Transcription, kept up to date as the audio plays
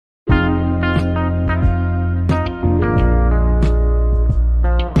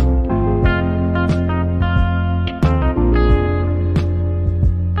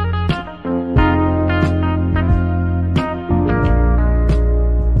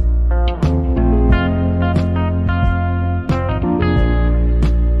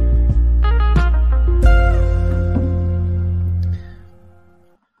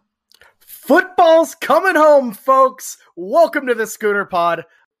Football's coming home, folks. Welcome to the Scooter Pod.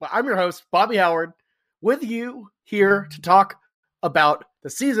 I'm your host, Bobby Howard, with you here to talk about the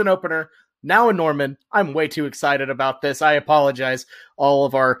season opener now in Norman. I'm way too excited about this. I apologize. All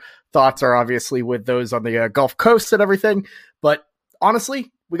of our thoughts are obviously with those on the Gulf Coast and everything. But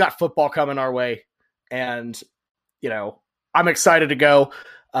honestly, we got football coming our way. And, I'm excited to go.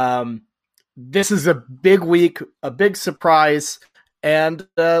 This is a big week, a big surprise. And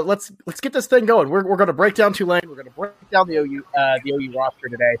let's get this thing going. We're going to break down Tulane. We're going to break down the OU roster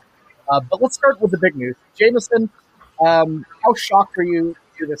today. But let's start with the big news. Jameson, how shocked are you to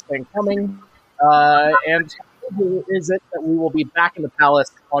see this thing coming? And how is it that we will be back in the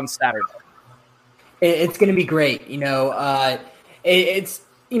Palace on Saturday? It's going to be great. It's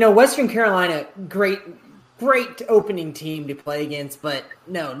Western Carolina, great opening team to play against, but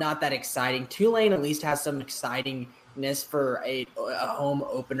no, not that exciting. Tulane at least has some excitingness for a home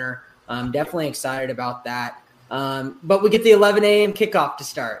opener. Definitely excited about that. But we get the 11 a.m. kickoff to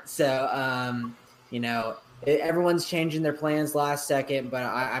start. So, everyone's changing their plans last second, but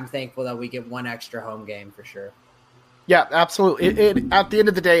I'm thankful that we get one extra home game for sure. Yeah, absolutely. At the end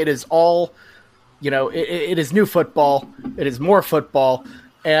of the day, it is all, it is new football. It is more football.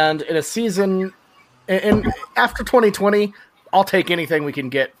 And in a season, and after 2020, I'll take anything we can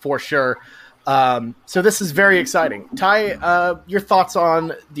get for sure. So this is very exciting. Ty, your thoughts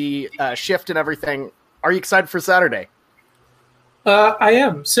on the shift and everything. Are you excited for Saturday? I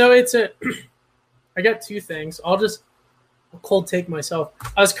am. So I got two things. I'll just cold take myself.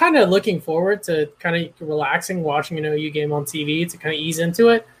 I was kind of looking forward to kind of relaxing, watching an OU game on TV to kind of ease into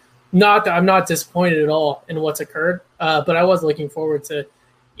it. Not that I'm not disappointed at all in what's occurred, but I was looking forward to,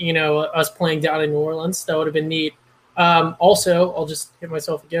 us playing down in New Orleans. That would have been neat. Also, I'll just hit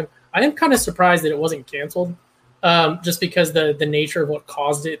myself again. I am kind of surprised that it wasn't canceled, just because the nature of what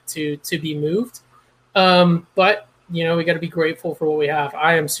caused it to be moved. But, we got to be grateful for what we have.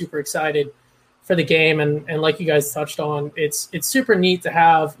 I am super excited for the game. And like you guys touched on, it's super neat to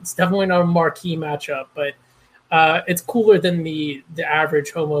have. It's definitely not a marquee matchup, but it's cooler than the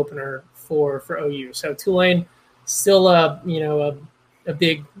average home opener for OU. So Tulane, still a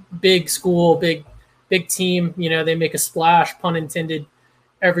big school, big team. They make a splash, pun intended,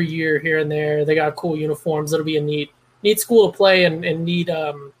 every year here and there. They got cool uniforms. It'll be a neat school to play and neat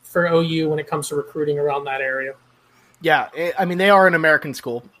for OU when it comes to recruiting around that area. Yeah, I mean, they are an American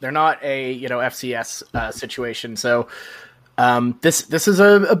school. They're not a FCS situation. So this is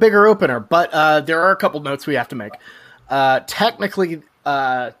a bigger opener. But there are a couple notes we have to make. Technically,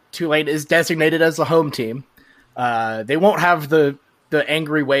 Tulane is designated as a home team. They won't have the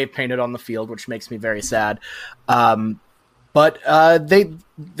angry wave painted on the field, which makes me very sad. But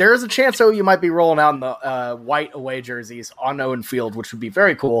there is a chance you might be rolling out in the white away jerseys on Owen Field, which would be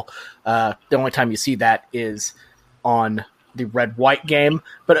very cool. The only time you see that is on the red-white game.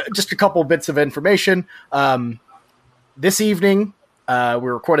 But just a couple bits of information. This evening,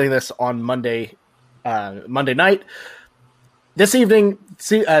 we're recording this on Monday night. This evening,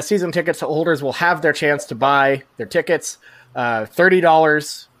 season tickets holders will have their chance to buy their tickets.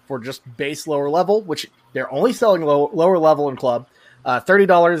 $30 for just base lower level, which they're only selling lower level and club.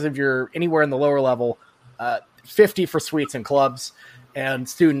 $30 if you're anywhere in the lower level. $50 for suites and clubs, and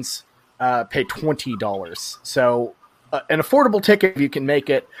students pay $20. So an affordable ticket if you can make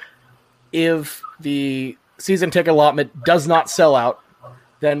it. If the season ticket allotment does not sell out,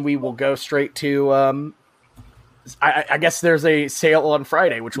 then we will go straight to. I guess there's a sale on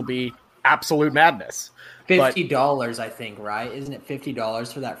Friday, which will be absolute madness. $50, I think, right? Isn't it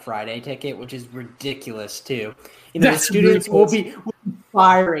 $50 for that Friday ticket, which is ridiculous too? The students will be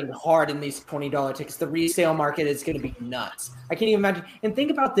firing hard in these $20 tickets. The resale market is going to be nuts. I can't even imagine. And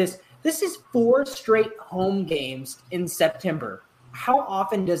think about this. This is 4 straight home games in September. How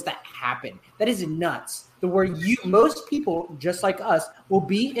often does that happen? That is nuts. Most people, just like us, will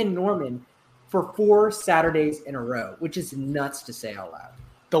be in Norman for 4 Saturdays in a row, which is nuts to say out loud.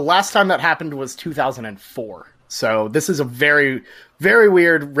 The last time that happened was 2004. So this is a very, very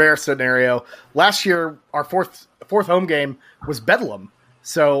weird, rare scenario. Last year, our fourth home game was Bedlam.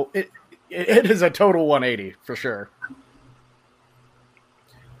 So it is a total 180 for sure.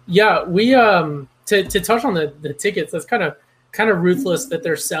 Yeah, we to touch on the tickets, that's kind of ruthless that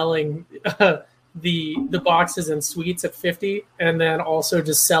they're selling the boxes and suites at $50, and then also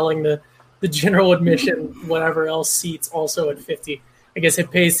just selling the general admission, whatever else seats also at $50. I guess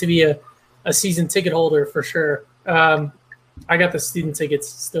it pays to be a season ticket holder for sure. I got the student tickets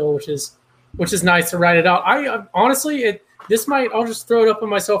still, which is nice to ride it out. I honestly, I'll just throw it up on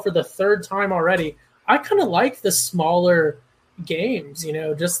myself for the third time already. I kind of like the smaller games.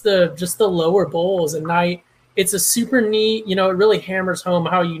 Just the lower bowls at night. It's a super neat. It really hammers home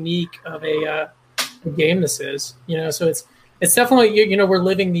how unique of a game this is. So it's definitely we're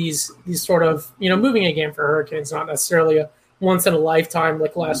living these sort of moving a game for Hurricanes, not necessarily a once in a lifetime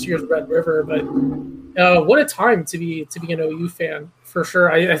like last year's Red River, but what a time to be an OU fan for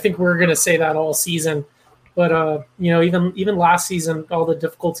sure. I think we're going to say that all season, but even last season, all the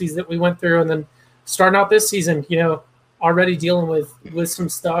difficulties that we went through, and then starting out this season, already dealing with some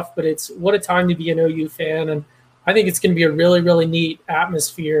stuff. But it's what a time to be an OU fan, and I think it's going to be a really really neat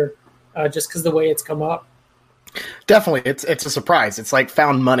atmosphere just because the way it's come up. Definitely, it's a surprise. It's like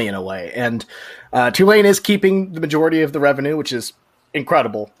found money in a way, and Tulane is keeping the majority of the revenue, which is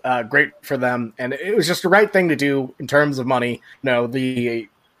incredible. Great for them, and it was just the right thing to do in terms of money. The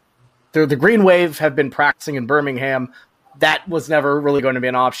Green Wave have been practicing in Birmingham. That was never really going to be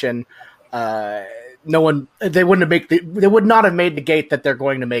an option. They would not have made the gate that they're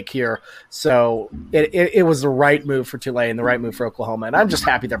going to make here. So it was the right move for Tulane, the right move for Oklahoma. And I'm just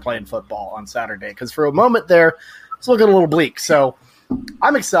happy they're playing football on Saturday, because for a moment there, it's looking a little bleak. So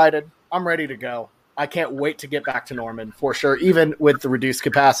I'm excited. I'm ready to go. I can't wait to get back to Norman for sure, even with the reduced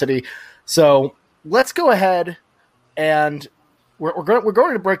capacity. So let's go ahead and we're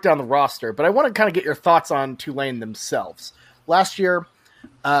going to break down the roster, but I want to kind of get your thoughts on Tulane themselves. Last year,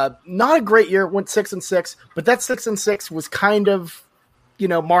 not a great year, went 6-6, but that 6-6 was kind of,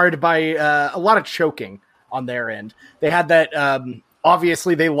 marred by a lot of choking on their end. They had that,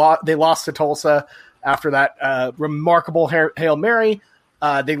 obviously they lost to Tulsa after that remarkable Hail Mary.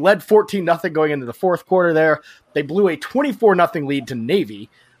 They led 14-0 going into the fourth quarter there. They blew a 24-0 lead to Navy.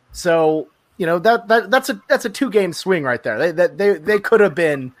 So, that's a 2-game swing right there. They could have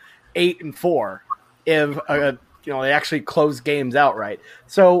been 8-4 if they actually closed games outright.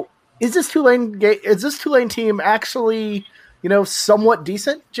 So is this Tulane team actually, somewhat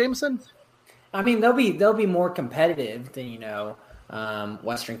decent, Jameson? I mean, they'll be more competitive than,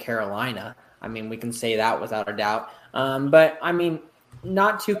 Western Carolina. I mean, we can say that without a doubt. But I mean,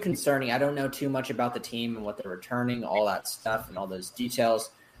 not too concerning. I don't know too much about the team and what they're returning, all that stuff and all those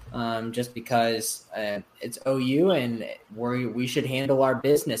details. Just because it's OU and we should handle our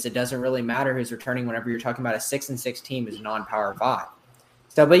business. It doesn't really matter who's returning whenever you're talking about a 6-6 team who's non-Power 5.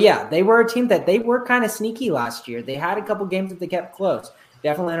 So, but yeah, they were a team that they were kind of sneaky last year. They had a couple games that they kept close.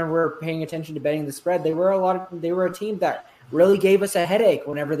 Definitely, when we're paying attention to betting the spread, they were a team that really gave us a headache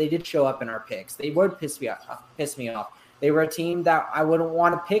whenever they did show up in our picks. They would piss me off. They were a team that I wouldn't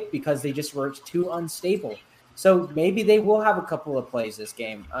want to pick because they just were too unstable. So maybe they will have a couple of plays this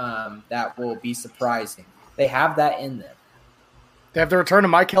game that will be surprising. They have that in them. They have the return of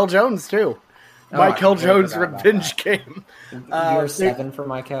Michael Jones, too. Michael Jones' revenge game. Year 7 for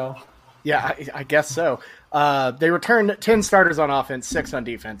Michael. Yeah, I guess so. They returned 10 starters on offense, 6 on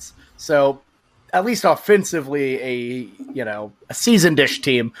defense. So at least offensively, a seasoned-ish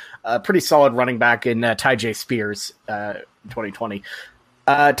team. Pretty solid running back in Ty J. Spears in 2020.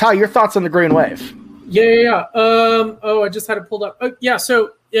 Ty, your thoughts on the Green Wave? Yeah. I just had it pulled up.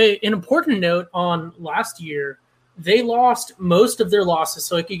 So an important note on last year, they lost most of their losses.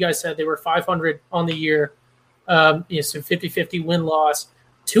 So like you guys said, they were 500 on the year. So 50-50 win-loss.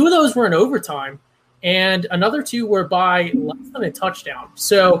 2 of those were in overtime, and another 2 were by less than a touchdown.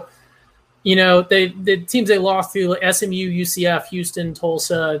 So, the teams they lost to, like SMU, UCF, Houston,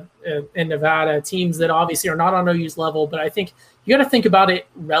 Tulsa, and Nevada, teams that obviously are not on OU's level, but I think you got to think about it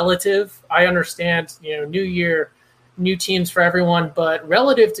relative. I understand, new year, new teams for everyone, but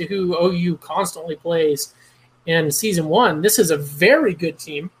relative to who OU constantly plays in season 1, this is a very good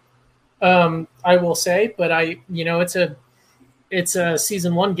team. I will say, but it's a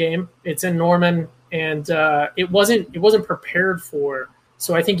season 1 game. It's in Norman, and it wasn't prepared for.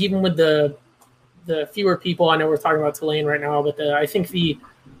 So I think even with the fewer people, I know we're talking about Tulane right now, but I think the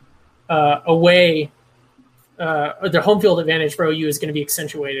away. The home field advantage for OU is going to be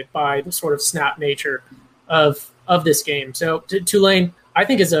accentuated by the sort of snap nature of this game. So Tulane, I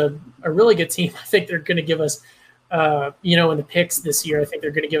think, is a really good team. I think they're going to give us, in the picks this year, I think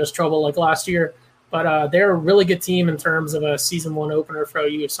they're going to give us trouble like last year. But they're a really good team in terms of a season 1 opener for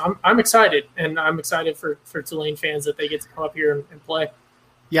OU. So I'm excited, and I'm excited for Tulane fans that they get to come up here and play.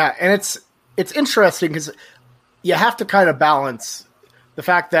 Yeah, and it's interesting because you have to kind of balance the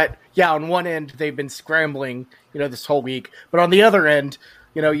fact that, on one end, they've been scrambling, this whole week. But on the other end,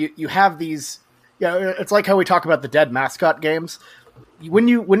 you have these, it's like how we talk about the dead mascot games. When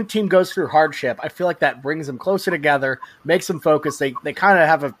a team goes through hardship, I feel like that brings them closer together, makes them focus. They kind of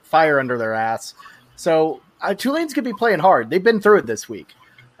have a fire under their ass. So Tulane's going to be playing hard. They've been through it this week.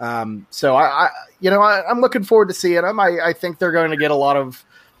 So I'm looking forward to seeing them. I think they're going to get a lot of,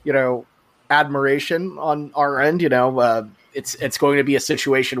 admiration on our end. It's going to be a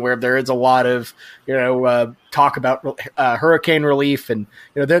situation where there is a lot of, talk about hurricane relief, and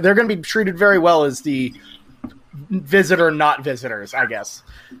they're going to be treated very well as the visitor, not visitors, I guess.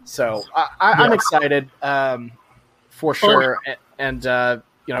 So I'm excited for sure, and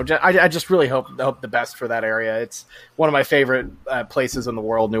I just really hope the best for that area. It's one of my favorite places in the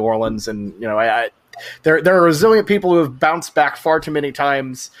world, New Orleans, and there are resilient people who have bounced back far too many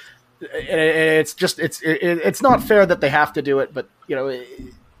times. It's not fair that they have to do it, but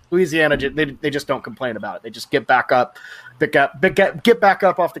Louisiana, they just don't complain about it. They just get back up, get back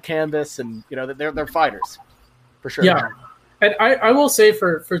up off the canvas, and they're fighters for sure. Yeah, and I will say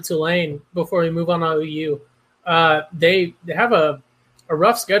for Tulane, before we move on to OU, they have a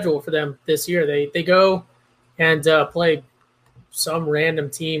rough schedule for them this year. They go and play some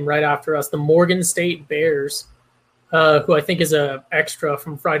random team right after us, the Morgan State Bears, who I think is a extra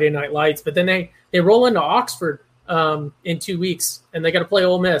from Friday Night Lights. But then they roll into Oxford in 2 weeks, and they got to play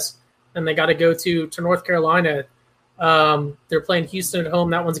Ole Miss, and they got to go to North Carolina. They're playing Houston at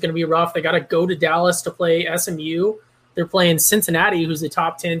home. That one's going to be rough. They got to go to Dallas to play SMU. They're playing Cincinnati, who's a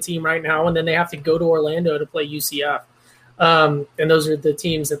top 10 team right now, and then they have to go to Orlando to play UCF. And those are the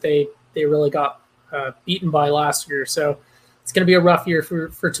teams that they really got beaten by last year. So it's going to be a rough year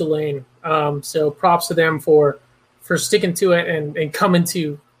for Tulane. So props to them for sticking to it and coming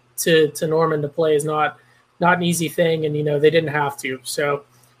to Norman to play is not an easy thing. And, they didn't have to. So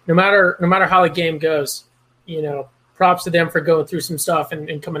no matter how the game goes, props to them for going through some stuff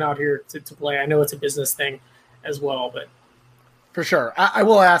and coming out here to play. I know it's a business thing as well, but for sure. I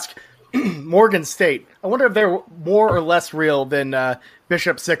will ask, Morgan State, I wonder if they're more or less real than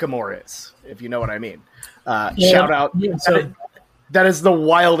Bishop Sycamore is, if you know what I mean. Shout out. Yeah, so that is the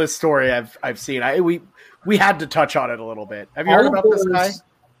wildest story I've seen. We had to touch on it a little bit. Have you heard about this guy?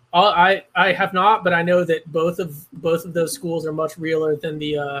 I have not, but I know that both of those schools are much realer than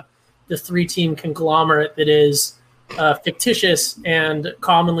the 3-team conglomerate that is fictitious and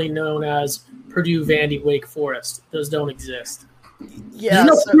commonly known as Purdue, Vandy, Wake Forest. Those don't exist. Yeah,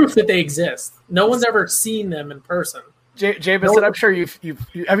 there's no proof that they exist. No one's ever seen them in person. Jameson, I'm sure have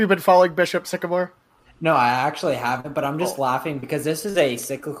you been following Bishop Sycamore? No, I actually haven't, but I'm just laughing because this is a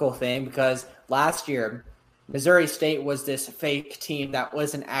cyclical thing, because last year Missouri State was this fake team that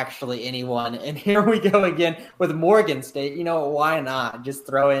wasn't actually anyone, and here we go again with Morgan State. Why not just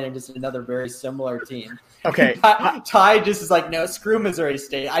throw in just another very similar team? Okay. Ty just is like, no, screw Missouri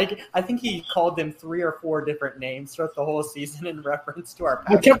State. I think he called them 3 or 4 different names throughout the whole season in reference to our.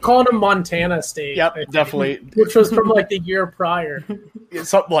 I kept calling them Montana State. Yep, definitely. Which was from the year prior. Yeah,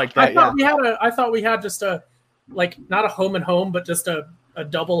 something like that. I thought we had just not a home and home, but just a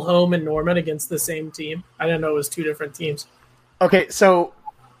double home in Norman against the same team. I didn't know it was 2 different teams. Okay, so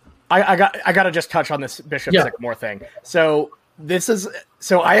I got to just touch on this Bishop Sycamore thing. So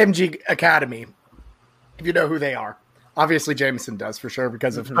IMG Academy. If you know who they are, obviously Jameson does for sure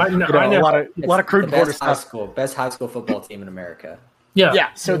because of I know. a lot of crude border stuff. Best high school football team in America.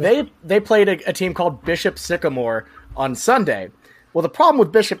 Yeah. So they played a team called Bishop Sycamore on Sunday. Well, the problem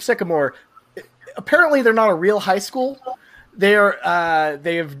with Bishop Sycamore, apparently they're not a real high school. They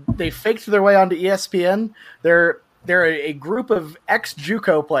faked their way onto ESPN. They're a group of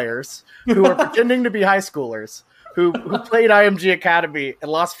ex-JUCO players who are pretending to be high schoolers who played IMG Academy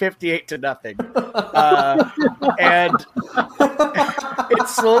and lost 58-0. And it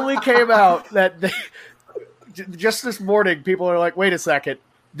slowly came out that just this morning, people are like, wait a second,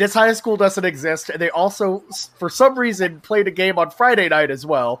 this high school doesn't exist. And they also, for some reason, played a game on Friday night as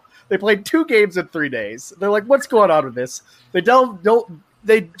well. They played 2 games in 3 days. They're like, what's going on with this? They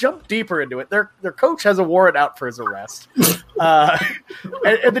jump deeper into it. Their coach has a warrant out for his arrest.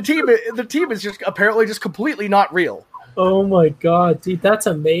 And the team is just apparently just completely not real. Oh my god, dude, that's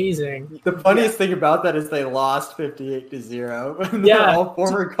amazing. The funniest thing about that is they lost 58-0. Yeah, they're all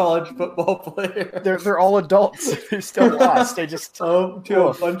former college football players. They're all adults. They still lost. They just to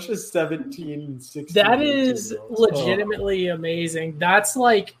a bunch of 17 and 16. That is legitimately amazing. That's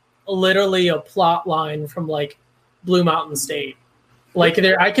literally a plot line from Blue Mountain State.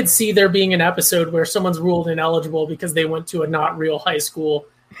 I could see there being an episode where someone's ruled ineligible because they went to a not real high school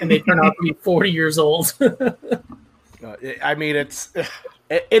and they turn out to be 40 years old. I mean, it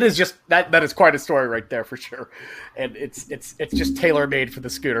is just that is quite a story right there for sure, and it's just tailor made for the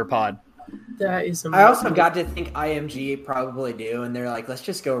Scooter Pod. That is amazing. I also got to think IMG probably do, and they're like, let's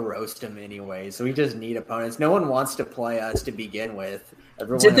just go roast them anyway. So we just need opponents. No one wants to play us to begin with.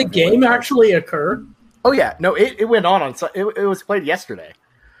 Did the game actually occur? Oh yeah, no, it went on it was played yesterday.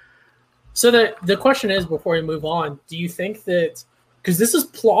 So the question is, before we move on, do you think that, because this is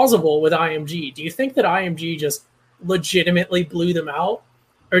plausible with IMG, do you think that IMG just legitimately blew them out?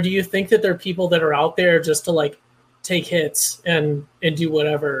 Or do you think that there are people that are out there just to like take hits and do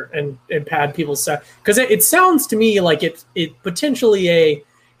whatever and pad people's stuff? Because it sounds to me like it potentially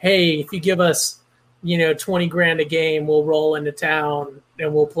hey, if you give us, 20 grand a game, we'll roll into town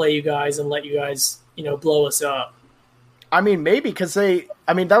and we'll play you guys and let you guys, blow us up. I mean, maybe because that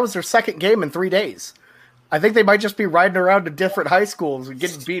was their second game in 3 days. I think they might just be riding around to different high schools and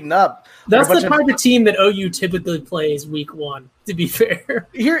getting beaten up. That's the type of team that OU typically plays week 1, to be fair.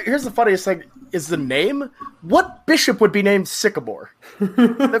 Here's the funniest thing, is the name. What bishop would be named Sycamore?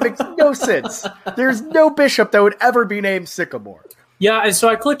 That makes no sense. There's no bishop that would ever be named Sycamore. Yeah, and so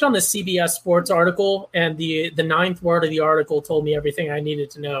I clicked on the CBS Sports article, and the ninth word of the article told me everything I needed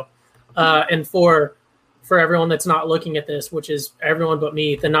to know. And for everyone that's not looking at this, which is everyone but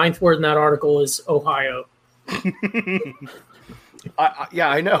me, the ninth word in that article is Ohio.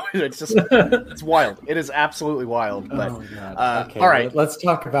 I know. It's just it's wild. It is absolutely wild. But okay, all right, let's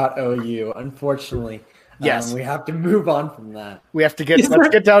talk about OU. Unfortunately, yes, we have to move on from that. We have to let's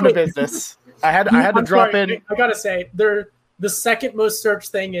get down to business. I had to drop in. I gotta say, the second most searched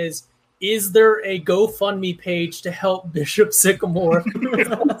thing is there a GoFundMe page to help Bishop Sycamore?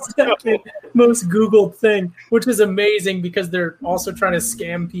 Second most Googled thing, which is amazing because they're also trying to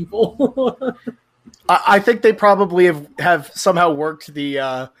scam people. I think they probably have somehow worked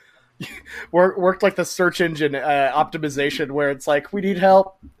the worked like the search engine optimization where it's like, we need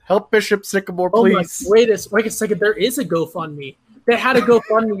help Bishop Sycamore, please. Wait a second, there is a GoFundMe. They had a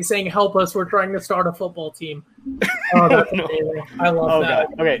GoFundMe saying, help us, we're trying to start a football team. Oh, that's amazing. I love that.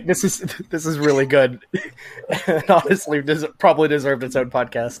 God. Okay, this is really good. And honestly, probably deserved its own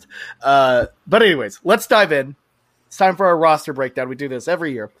podcast. But anyways, let's dive in. It's time for our roster breakdown. We do this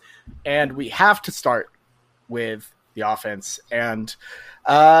every year. And we have to start with the offense and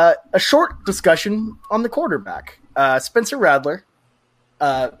a short discussion on the quarterback. Spencer Rattler.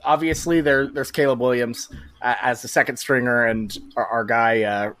 Obviously, there's Caleb Williams as the second stringer, and our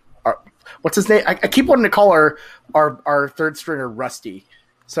guy, what's his name? I keep wanting to call our third stringer Rusty,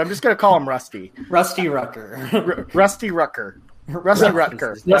 so I'm just going to call him Rusty. Rusty Rucker. Rusty Rucker. Rusty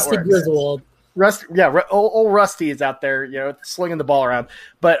Rucker. Rusty Griswold. Old Rusty is out there, slinging the ball around.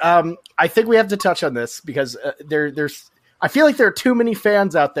 But I think we have to touch on this because I feel like there are too many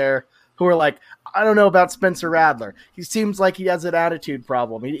fans out there who are like, I don't know about Spencer Rattler. He seems like he has an attitude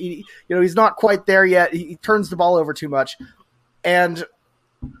problem. He's not quite there yet. He turns the ball over too much. And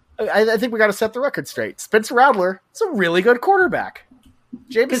I think we got to set the record straight. Spencer Rattler is a really good quarterback.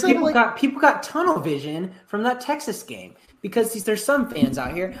 Because people got tunnel vision from that Texas game. Because there's some fans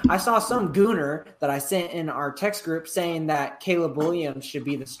out here. I saw some gooner that I sent in our text group saying that Caleb Williams should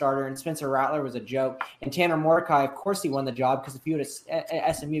be the starter and Spencer Rattler was a joke. And Tanner Mordecai, of course, he won the job because if he would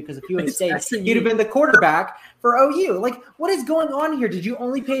have SMU, because if he would have stayed, he'd have been the quarterback for OU. Like, what is going on here? Did you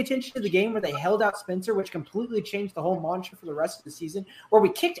only pay attention to the game where they held out Spencer, which completely changed the whole mantra for the rest of the season, where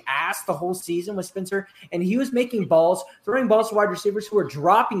we kicked ass the whole season with Spencer, and he was making balls, throwing balls to wide receivers who were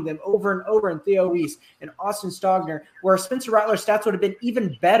dropping them over and over in Theo Weiss and Austin Stogner, where Spencer Rattler's stats would have been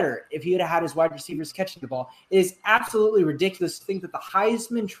even better if he had had his wide receivers catching the ball. It is absolutely ridiculous to think that the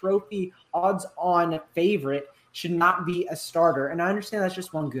Heisman Trophy odds-on favorite should not be a starter. And I understand that's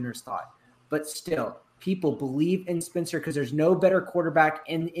just one Gooner's thought. But still, people believe in Spencer because there's no better quarterback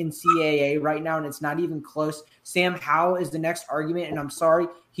in NCAA right now, and it's not even close. Sam Howell is the next argument, and I'm sorry,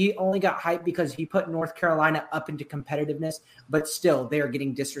 he only got hyped because he put North Carolina up into competitiveness, but still, they are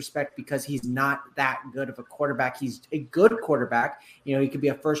getting disrespect because he's not that good of a quarterback. He's a good quarterback. He could be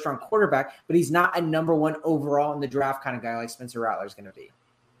a first-round quarterback, but he's not a number one overall in the draft kind of guy like Spencer Rattler is going to be.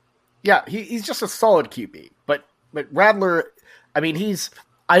 Yeah, he's just a solid QB, but Rattler, I mean,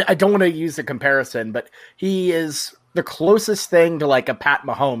 I don't want to use the comparison, but he is the closest thing to like a Pat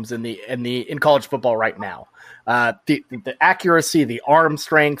Mahomes in college football right now. The accuracy, the arm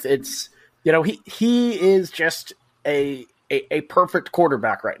strength, it's he is just a perfect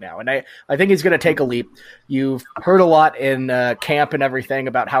quarterback right now, and I think he's going to take a leap. You've heard a lot in camp and everything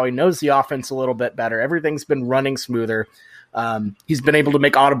about how he knows the offense a little bit better. Everything's been running smoother. He's been able to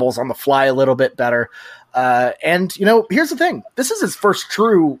make audibles on the fly a little bit better. And here's the thing. This is his first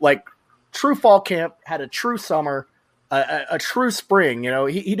true fall camp, had a true summer, a true spring.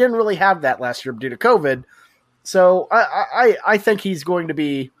 He didn't really have that last year due to COVID. So I think he's going to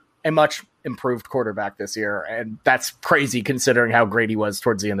be a much improved quarterback this year. And that's crazy considering how great he was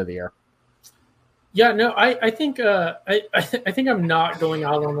towards the end of the year. Yeah, no, I think I think I'm not going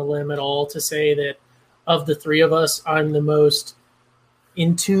out on a limb at all to say that of the three of us, I'm the most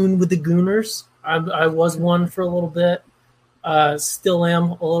in tune with the Gooners. I was one for a little bit. Still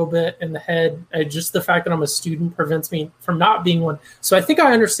am a little bit in the head. Just the fact that I'm a student prevents me from not being one. So I think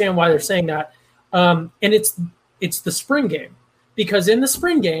I understand why they're saying that. And it's the spring game, because in the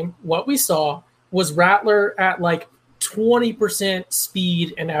spring game, what we saw was Rattler at like 20%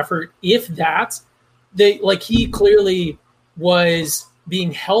 speed and effort, if that. He clearly was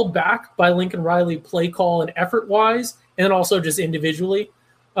being held back by Lincoln Riley play call and effort wise, and also just individually.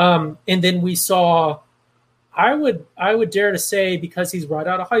 And then we saw. I would dare to say, because he's right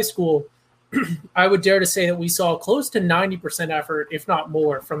out of high school, I would dare to say that we saw close to 90% effort, if not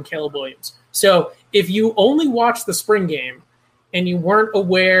more, from Caleb Williams. So if you only watched the spring game and you weren't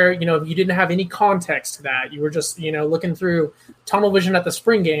aware, if you didn't have any context to that, you were just, looking through tunnel vision at the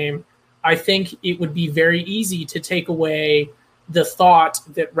spring game, I think it would be very easy to take away the thought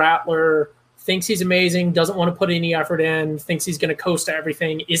that Rattler thinks he's amazing, doesn't want to put any effort in, thinks he's going to coast to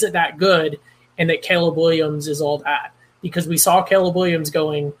everything, isn't that good, and that Caleb Williams is all that. Because we saw Caleb Williams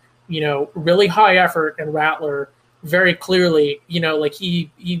going, really high effort, and Rattler very clearly,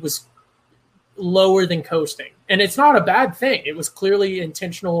 he was lower than coasting. And it's not a bad thing. It was clearly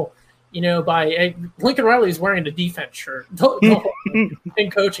intentional, by Lincoln Riley is wearing the defense shirt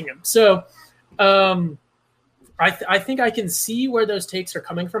and coaching him. So I think I can see where those takes are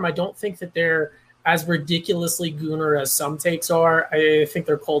coming from. I don't think that they're as ridiculously Gooner as some takes are. I think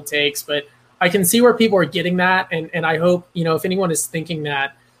they're cold takes, but I can see where people are getting that, and I hope, if anyone is thinking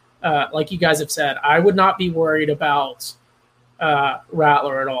that, like you guys have said, I would not be worried about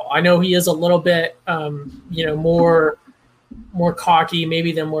Rattler at all. I know he is a little bit, more cocky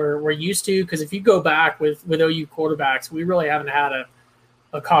maybe than we're used to, because if you go back with OU quarterbacks, we really haven't had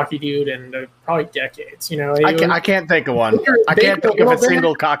a cocky dude in probably decades. I can't think of one. I can't think of a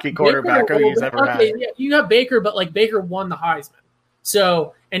single cocky quarterback OU's ever had. Yeah, you got Baker, but Baker won the Heisman.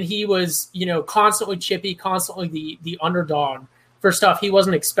 So, and he was, constantly chippy, constantly the underdog for stuff he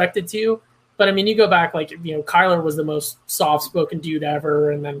wasn't expected to. But I mean, you go back, Kyler was the most soft-spoken dude ever,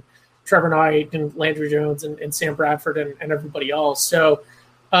 and then Trevor Knight and Landry Jones and Sam Bradford and everybody else. So,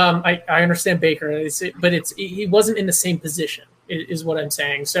 I understand Baker, but he wasn't in the same position, is what I'm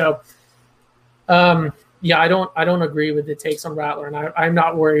saying. So, yeah, I don't agree with the takes on Rattler, and I'm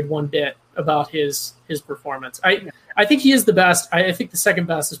not worried one bit about his performance. I think he is the best. I think the second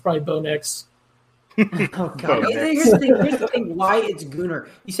best is probably Bo Nix. Oh God! Here's the thing. Why it's Gooner?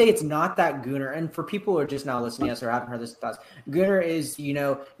 You say it's not that Gooner, and for people who are just now listening to us or haven't heard this thoughts, Gooner is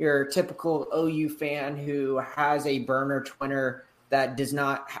your typical OU fan who has a burner Twitter that does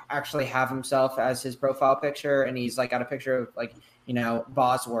not actually have himself as his profile picture, and he's got a picture of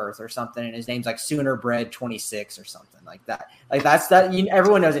Bosworth or something, and his name's Sooner Bread 26 or something like that. That's that.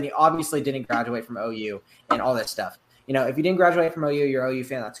 Everyone knows, and he obviously didn't graduate from OU and all this stuff. If you didn't graduate from OU, you're an OU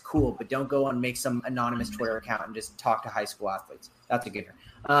fan, that's cool, but don't go and make some anonymous Twitter account and just talk to high school athletes. That's a gooner.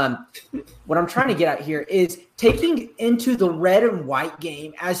 What I'm trying to get at here is taking into the red and white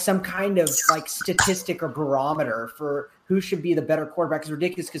game as some kind of statistic or barometer for who should be the better quarterback is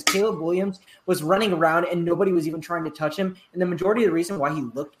ridiculous, because Caleb Williams was running around and nobody was even trying to touch him. And the majority of the reason why he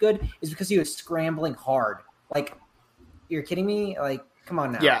looked good is because he was scrambling hard. You're kidding me? Come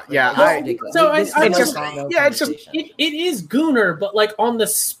on now. Yeah. It is Gooner, but on the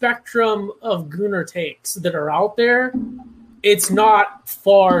spectrum of Gooner takes that are out there, it's not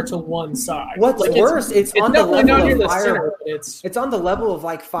far to one side. What's worse, it's on the level of fire. It's on the level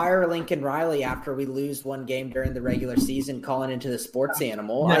of fire Lincoln Riley after we lose one game during the regular season, calling into the sports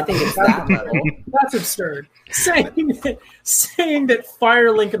animal. No, I think it's that level. That's absurd. Saying that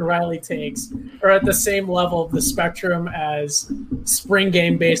fire Lincoln Riley takes are at the same level of the spectrum as spring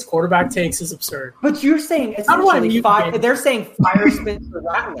game based quarterback takes is absurd. But you're saying essentially they're saying fire Spencer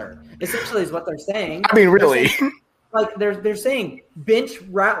Rattler. Essentially is what they're saying. I mean, really. They're saying bench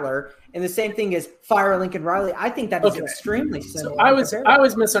Rattler, and the same thing as fire Lincoln Riley. I think that is extremely similar. So I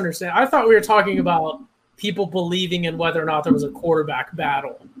was misunderstanding. I thought we were talking about people believing in whether or not there was a quarterback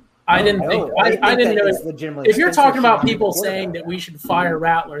battle. I didn't know. If you're talking about people saying that we should fire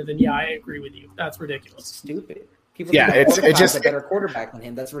Rattler, then yeah, I agree with you. That's ridiculous. Stupid. People it's just a better quarterback than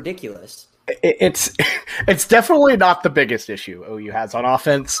him. That's ridiculous. It's definitely not the biggest issue OU has on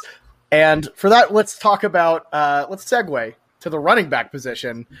offense. And for that, let's segue to the running back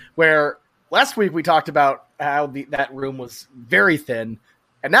position, where last week we talked about how that room was very thin,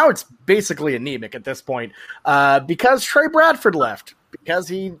 and now it's basically anemic at this point because Trey Bradford left, because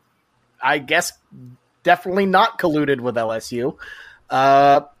he, I guess, definitely not colluded with LSU,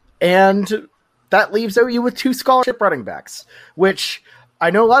 and that leaves OU with two scholarship running backs, which I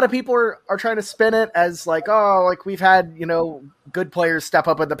know a lot of people are trying to spin it as like, oh, like we've had, good players step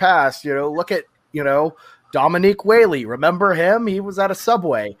up in the past. Look at, Dominique Whaley. Remember him? He was at a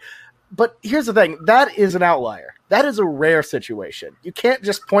Subway. But here's the thing. That is an outlier. That is a rare situation. You can't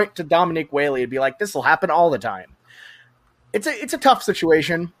just point to Dominique Whaley and be like, this will happen all the time. It's a tough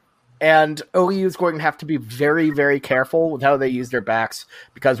situation. And OU is going to have to be very, very careful with how they use their backs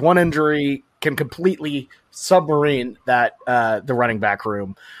because one injury can completely submarine that the running back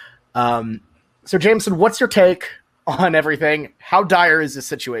room. So, Jameson, what's your take on everything? How dire is this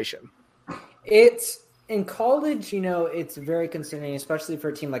situation? It's in college, it's very concerning, especially for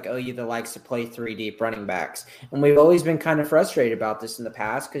a team like OU that likes to play 3 deep running backs. And we've always been kind of frustrated about this in the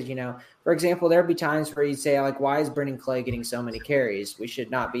past because, for example, there'd be times where you'd say, like, why is Brendan Clay getting so many carries? We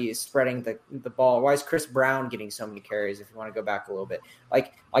should not be spreading the ball. Why is Chris Brown getting so many carries, if you want to go back a little bit?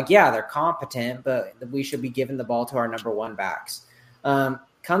 Like, yeah, they're competent, but we should be giving the ball to our number one backs.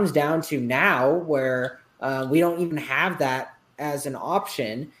 Comes down to now where we don't even have that as an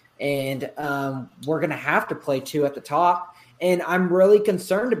option. And we're going to have to play 2 at the top. And I'm really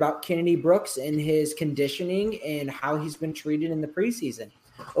concerned about Kennedy Brooks and his conditioning and how he's been treated in the preseason.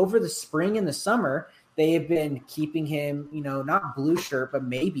 Over the spring and the summer, they have been keeping him, not blue shirt, but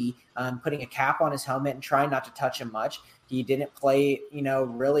maybe putting a cap on his helmet and trying not to touch him much. He didn't play,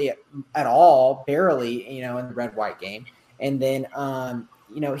 really at all, barely, in the red-white game. And then,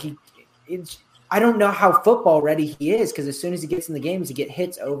 I don't know how football ready he is because as soon as he gets in the games, he gets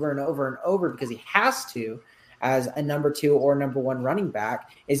hits over and over and over because he has to as a number 2 or number 1 running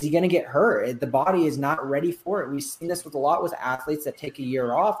back. Is he going to get hurt? The body is not ready for it. We've seen this with a lot with athletes that take a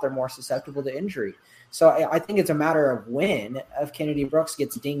year off. They're more susceptible to injury. So I think it's a matter of when if Kennedy Brooks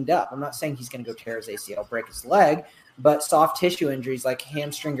gets dinged up. I'm not saying he's going to go tear his ACL, break his leg, but soft tissue injuries like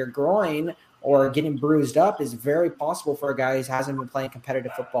hamstring or groin or getting bruised up is very possible for a guy who hasn't been playing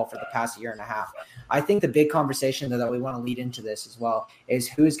competitive football for the past year and a half. I think the big conversation that we want to lead into this as well is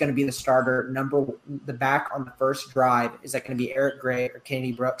who's going to be the starter, the back on the first drive. Is that going to be Eric Gray or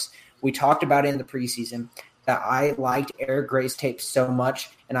Kennedy Brooks? We talked about it in the preseason that I liked Eric Gray's tape so much,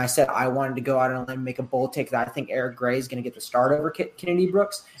 and I said I wanted to go out on a limb and make a bold take that I think Eric Gray is going to get the start over Kennedy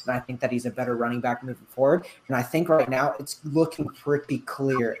Brooks, and I think that he's a better running back moving forward. And I think right now it's looking pretty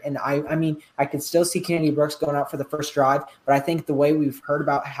clear. And I mean, I can still see Kennedy Brooks going out for the first drive, but I think the way we've heard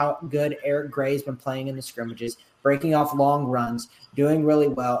about how good Eric Gray has been playing in the scrimmages, breaking off long runs, doing really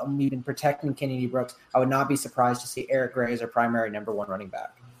well, and we've been protecting Kennedy Brooks, I would not be surprised to see Eric Gray as our primary number 1 running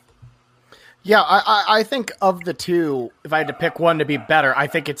back. Yeah, I think of the two, if I had to pick one to be better, I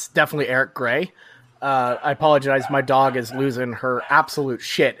think it's definitely Eric Gray. I apologize. My dog is losing her absolute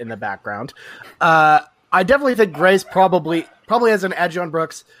shit in the background. I definitely think Gray's probably has an edge on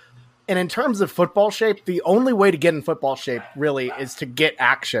Brooks. And in terms of football shape, the only way to get in football shape really is to get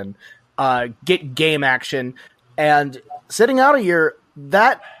action, get game action. And sitting out a year,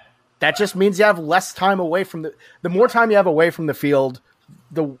 that just means you have less time away from the more time you have away from the field,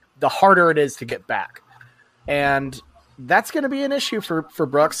 the harder it is to get back. And that's going to be an issue for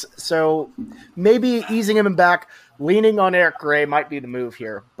Brooks. So maybe easing him back, leaning on Eric Gray might be the move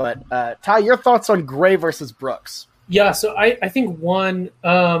here. But Ty, your thoughts on Gray versus Brooks? Yeah, so I think one,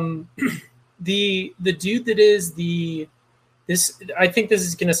 the dude that is this, I think this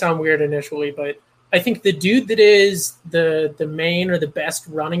is going to sound weird initially, but I think the dude that is the main or the best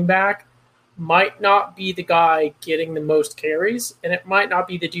running back might not be the guy getting the most carries, and it might not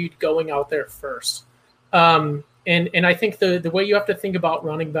be the dude going out there first. And I think the way you have to think about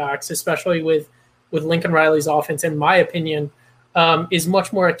running backs, especially with Lincoln Riley's offense, in my opinion, is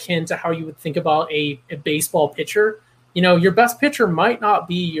much more akin to how you would think about a baseball pitcher. Your best pitcher might not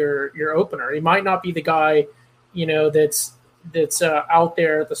be your opener. He might not be the guy, that's out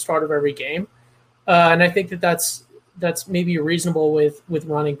there at the start of every game. And I think that's maybe reasonable with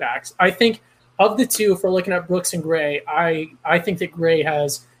running backs. I think of the two, if we're looking at Brooks and Gray, I think that Gray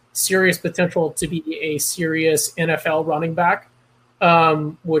has serious potential to be a serious NFL running back,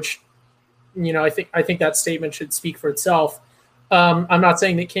 which, I think that statement should speak for itself. I'm not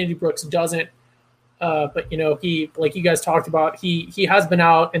saying that Kennedy Brooks doesn't, but he, like you guys talked about, he has been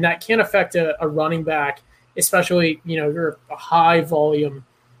out, and that can affect a running back, especially, you're a high volume,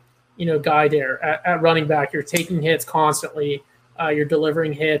 guy there at running back. You're taking hits constantly. You're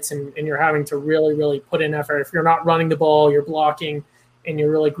delivering hits, and you're having to really, really put in effort. If you're not running the ball, you're blocking, and you're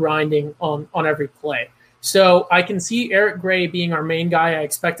really grinding on every play. So I can see Eric Gray being our main guy. I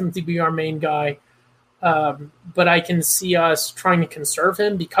expect him to be our main guy. But I can see us trying to conserve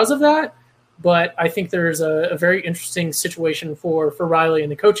him because of that. But I think there's a very interesting situation for Riley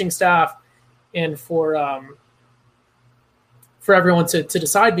and the coaching staff, and for for everyone to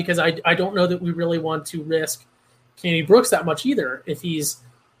decide, because I don't know that we really want to risk Kennedy Brooks that much either if he's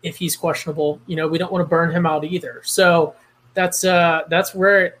questionable. We don't want to burn him out either. So that's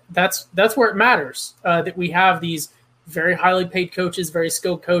where it matters that we have these very highly paid coaches, very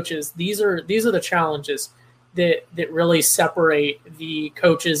skilled coaches. These are the challenges that really separate the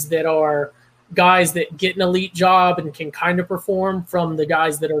coaches that are guys that get an elite job and can kind of perform from the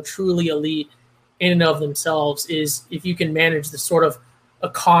guys that are truly elite in and of themselves, is if you can manage the sort of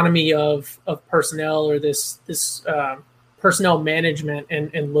economy of personnel, or this personnel management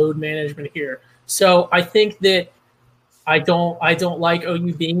and load management here. So I think that I don't like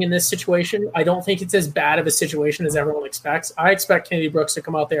OU being in this situation. I don't think it's as bad of a situation as everyone expects. I expect Kennedy Brooks to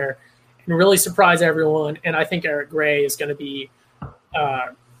come out there and really surprise everyone, and I think Eric Gray is going to be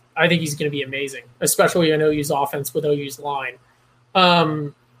I think he's going to be amazing, especially in OU's offense with OU's line.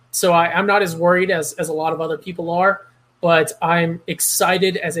 So I'm not as worried as a lot of other people are, but I'm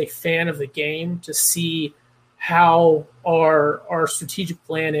excited as a fan of the game to see how our strategic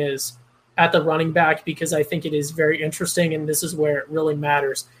plan is at the running back, because I think it is very interesting, and this is where it really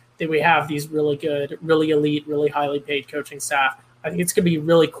matters that we have these really good, really elite, really highly paid coaching staff. I think it's going to be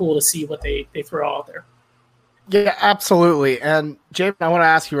really cool to see what they throw out there. Yeah, absolutely. And James, I want to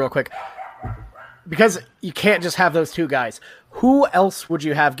ask you real quick, because you can't just have those two guys. Who else would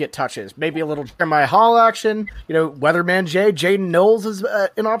you have get touches? Maybe a little Jeremiah Hall action. Weatherman J. Jaden Knowles is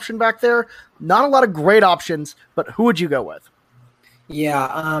an option back there. Not a lot of great options, but who would you go with? Yeah,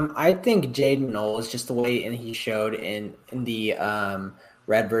 I think Jaden Knowles, just the way he showed in the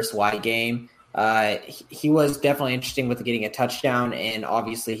red versus white game, he was definitely interesting with getting a touchdown, and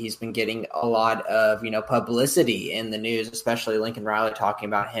obviously he's been getting a lot of publicity in the news, especially Lincoln Riley talking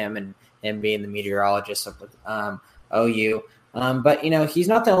about him and him being the meteorologist of OU. But he's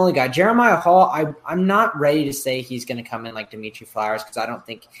not the only guy. Jeremiah Hall, I'm not ready to say he's going to come in like Dimitri Flowers, because I don't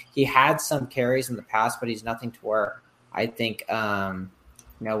think he had some carries in the past, but he's nothing to where I think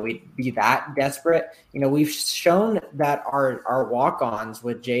we'd be that desperate. We've shown that our walk-ons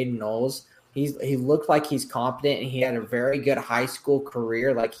with Jaden Knowles, he looked like he's competent, and he had a very good high school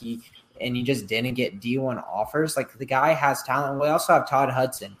career. He just didn't get D1 offers. The guy has talent. We also have Todd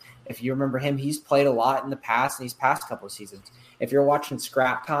Hudson. If you remember him, he's played a lot in the past, in these past couple of seasons. If you're watching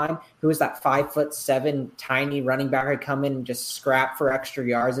Scrap Time, who was that 5'7" tiny running back who'd come in and just scrap for extra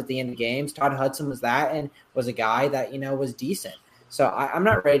yards at the end of games? Todd Hudson was that, and was a guy that was decent. So I'm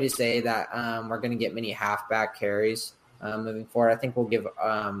not ready to say that we're going to get many halfback carries moving forward. I think we'll give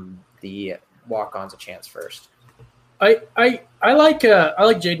the walk-ons a chance first. I like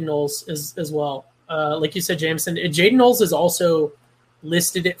Jaden Knowles as well. Like you said, Jameson, Jaden Knowles is also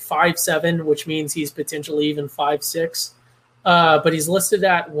listed at 5'7", which means he's potentially even 5'6". But he's listed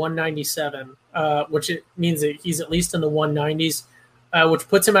at 197, which it means that he's at least in the 190s, which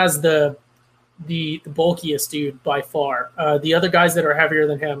puts him as the bulkiest dude by far. The other guys that are heavier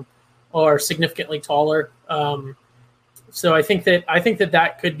than him are significantly taller. So I think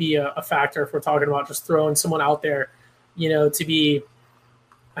that could be a factor if we're talking about just throwing someone out there, to be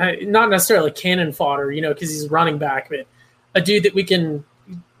not necessarily cannon fodder, because he's running back, but a dude that we can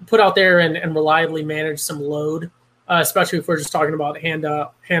put out there and reliably manage some load, especially if we're just talking about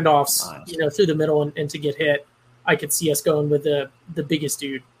handoffs, through the middle and to get hit. I could see us going with the biggest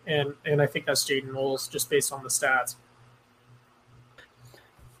dude, and I think that's Jaden Knowles, just based on the stats.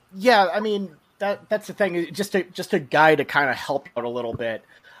 Yeah, I mean that's the thing. Just a guy to kind of help out a little bit.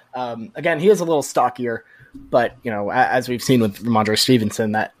 Again, he is a little stockier, but as we've seen with Ramondre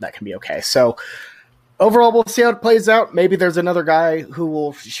Stevenson, that can be okay. So overall, we'll see how it plays out. Maybe there's another guy who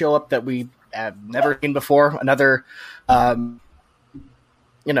will show up that we have never seen before. Another,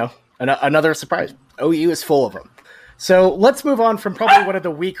 another surprise. OU is full of them. So let's move on from probably one of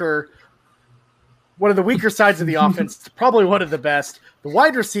the weaker sides of the offense to probably one of the best. The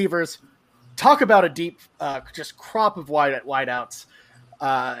wide receivers. Talk about a deep, just crop of wideouts.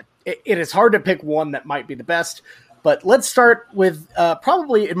 It is hard to pick one that might be the best. But let's start with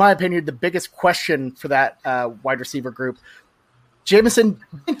probably, in my opinion, the biggest question for that wide receiver group. Jameson,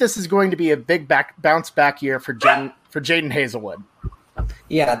 I think this is going to be a big bounce back year for Jaden Hazelwood.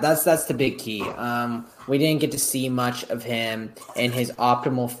 Yeah, that's the big key. We didn't get to see much of him in his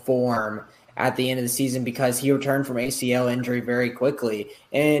optimal form at the end of the season because he returned from ACL injury very quickly.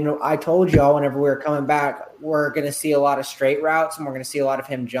 And I told y'all whenever we were coming back, we're going to see a lot of straight routes and we're going to see a lot of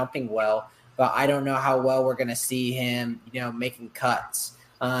him jumping well. But I don't know how well we're going to see him, making cuts.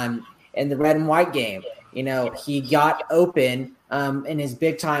 In the red and white game, he got open and his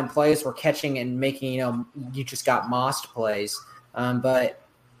big-time plays were catching and making, you just got mossed plays. But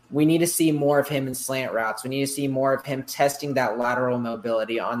we need to see more of him in slant routes. We need to see more of him testing that lateral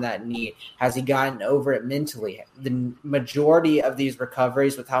mobility on that knee. Has he gotten over it mentally? The majority of these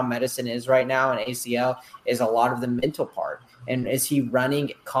recoveries with how medicine is right now in ACL is a lot of the mental part. And is he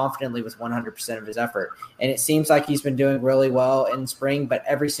running confidently with 100% of his effort? And it seems like he's been doing really well in spring, but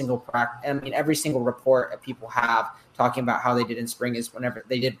every single report that people have talking about how they did in spring is whenever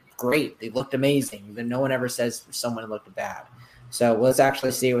they did great. They looked amazing. But no one ever says someone looked bad. So let's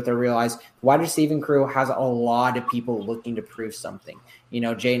actually see what they realize. The wide receiving crew has a lot of people looking to prove something.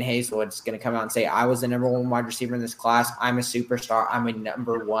 Jane Hazelwood's going to come out and say, I was the number one wide receiver in this class. I'm a superstar. I'm a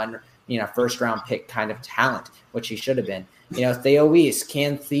number one, first round pick kind of talent, which he should have been. Theo Weiss,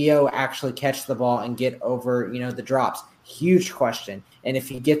 can Theo actually catch the ball and get over, the drops? Huge question. And if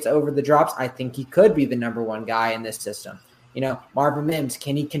he gets over the drops, I think he could be the number one guy in this system. Marvin Mims,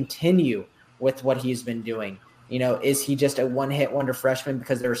 can he continue with what he's been doing? Is he just a one-hit wonder freshman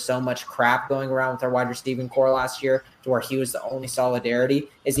because there was so much crap going around with our wide receiving core last year to where he was the only solidarity?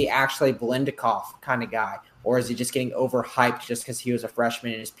 Is he actually Blendikoff kind of guy? Or is he just getting overhyped just because he was a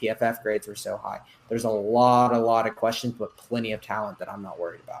freshman and his PFF grades were so high? There's a lot of questions, but plenty of talent that I'm not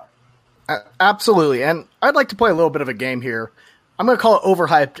worried about. Absolutely. And I'd like to play a little bit of a game here. I'm going to call it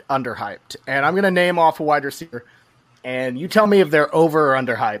overhyped, underhyped. And I'm going to name off a wide receiver. And you tell me if they're over or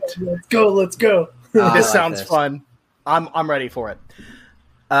underhyped. Let's go. This sounds fun. I'm ready for it.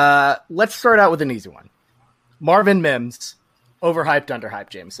 Let's start out with an easy one. Marvin Mims, overhyped, underhyped,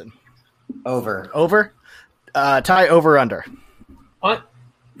 Jameson. Over. Ty, over, under.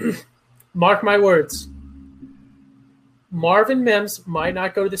 Mark my words. Marvin Mims might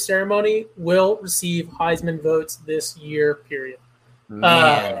not go to the ceremony, will receive Heisman votes this year, period.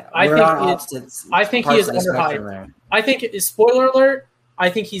 I think he is underhyped. I think, spoiler alert, I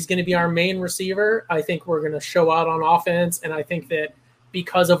think he's going to be our main receiver. I think we're going to show out on offense, and I think that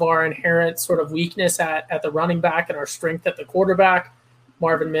because of our inherent sort of weakness at the running back and our strength at the quarterback,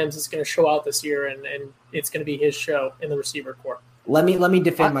 Marvin Mims is going to show out this year, and it's going to be his show in the receiver corps. Let me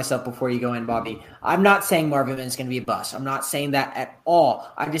defend myself before you go in, Bobby. I'm not saying Marvin Mims is going to be a bust. I'm not saying that at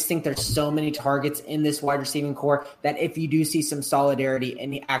all. I just think there's so many targets in this wide receiving core that if you do see some solidarity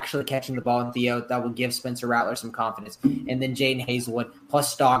and actually catching the ball in Theo, that will give Spencer Rattler some confidence. And then Jaden Hazelwood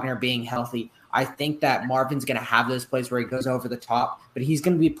plus Stogner being healthy. I think that Marvin's going to have those plays where he goes over the top, but he's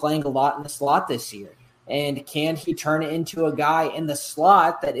going to be playing a lot in the slot this year. And can he turn it into a guy in the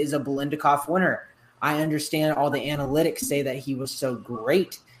slot that is a Blendikoff winner? I understand all the analytics say that he was so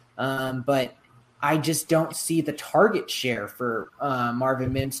great, but I just don't see the target share for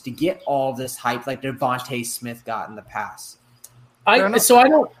Marvin Mims to get all this hype like Devontae Smith got in the past. I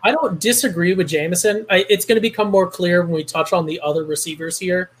don't disagree with Jameson. It's going to become more clear when we touch on the other receivers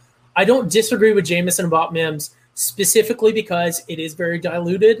here. I don't disagree with Jameson about Mims specifically because it is very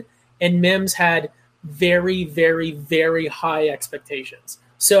diluted, and Mims had very, very, very high expectations.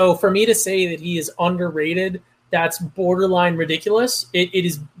 So for me to say that he is underrated, that's borderline ridiculous. It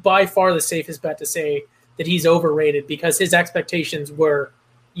is by far the safest bet to say that he's overrated because his expectations were,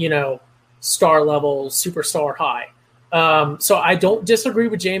 star level, superstar high. So I don't disagree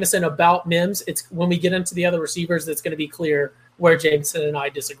with Jameson about Mims. It's when we get into the other receivers that's going to be clear where Jameson and I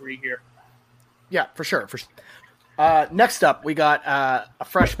disagree here. Yeah, for sure. Next up, we got a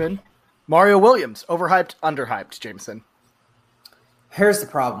freshman, Mario Williams, overhyped, underhyped, Jameson. Here's the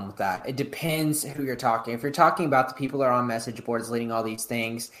problem with that. It depends who you're talking. If you're talking about the people that are on message boards leading all these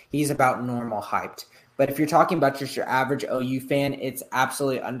things, he's about normal hyped. But if you're talking about just your average OU fan, it's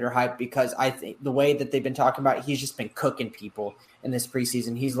absolutely underhyped because I think the way that they've been talking about it, he's just been cooking people in this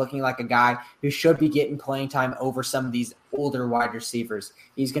preseason. He's looking like a guy who should be getting playing time over some of these older wide receivers.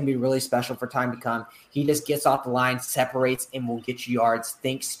 He's going to be really special for time to come. He just gets off the line, separates, and will get you yards.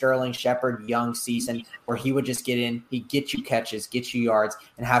 Think Sterling Shepard young season where he would just get in, he'd get you catches, get you yards,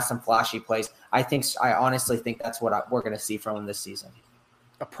 and have some flashy plays. I honestly think that's what we're going to see from him this season.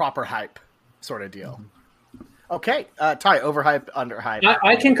 A proper hype sort of deal. Okay, Ty, overhyped, underhyped.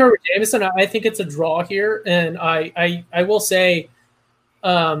 I concur with Jameson. I think it's a draw here, and I will say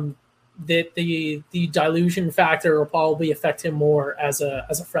that the dilution factor will probably affect him more as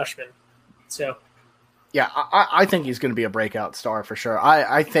a freshman. So, yeah, I think he's going to be a breakout star for sure.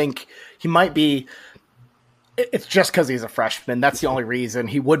 I think he might be. It's just because he's a freshman. That's the only reason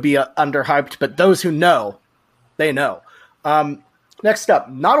he would be underhyped. But those who know, they know. Next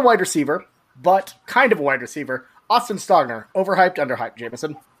up, not a wide receiver, but kind of a wide receiver, Austin Stogner, overhyped, underhyped,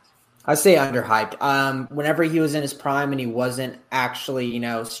 Jameson. I'd say underhyped. Whenever he was in his prime and he wasn't actually,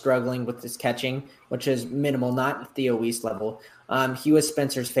 struggling with his catching, which is minimal, not Theo Weiss level, he was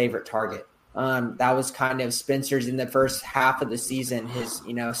Spencer's favorite target. that was kind of Spencer's in the first half of the season, his,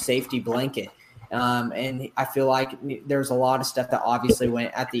 safety blanket. And I feel like there's a lot of stuff that obviously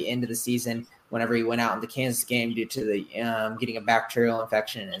went at the end of the season whenever he went out in the Kansas game due to the getting a bacterial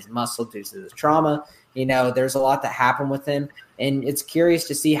infection in his muscle due to the trauma. There's a lot that happened with him, and it's curious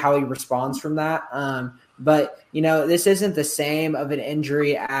to see how he responds from that. But this isn't the same of an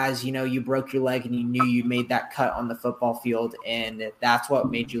injury as, you broke your leg and you knew you made that cut on the football field, and that's what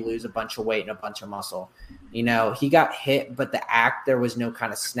made you lose a bunch of weight and a bunch of muscle. He got hit, but there was no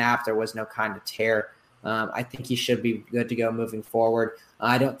kind of snap. There was no kind of tear. I think he should be good to go moving forward.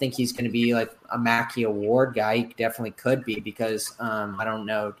 I don't think he's going to be like a Mackey Award guy. He definitely could be because I don't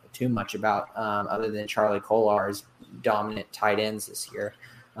know too much about other than Charlie Kolar's dominant tight ends this year.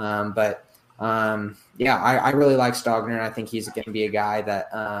 I really like Stogner, and I think he's going to be a guy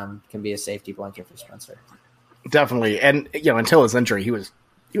that can be a safety blanket for Spencer. Definitely. And, until his injury, he was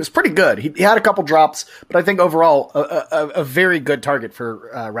pretty good. He had a couple drops, but I think overall a very good target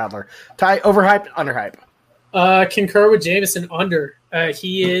for Rattler. Ty, overhyped, underhyped? Concur with Jameson, under.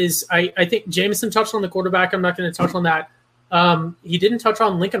 He is, I think Jameson touched on the quarterback. I'm not going to touch on that. He didn't touch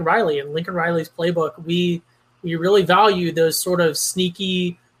on Lincoln Riley and Lincoln Riley's playbook. We really value those sort of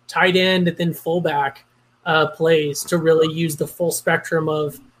sneaky tight end and then fullback plays to really use the full spectrum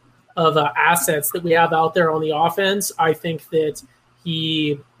of assets that we have out there on the offense. I think that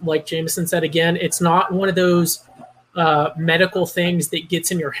he, like Jameson said again, it's not one of those medical things that gets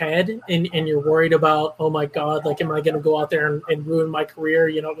in your head and you're worried about, oh my God, like, am I going to go out there and ruin my career?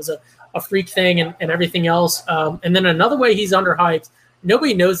 It was a freak thing and everything else. And then another way he's underhyped,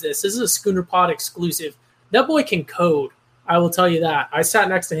 nobody knows this. This is a Schooner Pod exclusive. That boy can code. I will tell you that. I sat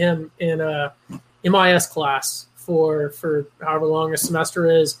next to him in a MIS class for however long a semester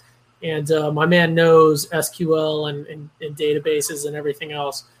is. And my man knows SQL and databases and everything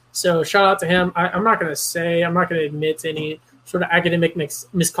else. So shout out to him. I'm not going to admit to any sort of academic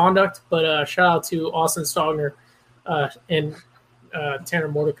misconduct, but shout out to Austin Stogner and Tanner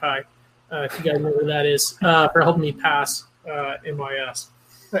Mordecai, if you guys know who that is, for helping me pass MIS.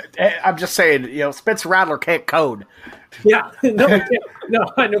 I'm just saying, Spencer Rattler can't code. Yeah, no, I can't. No,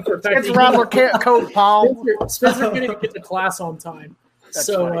 I know for a fact. Spencer Rattler can't code, Paul. Spencer couldn't get to class on time. That's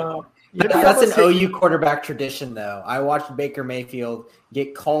that's an OU quarterback tradition, though. I watched Baker Mayfield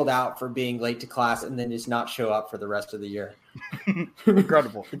get called out for being late to class and then just not show up for the rest of the year.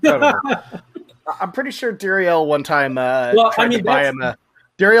 Incredible. I'm pretty sure Duriel one time tried to buy him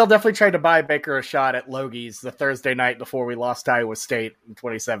Duriel definitely tried to buy Baker a shot at Logie's the Thursday night before we lost to Iowa State in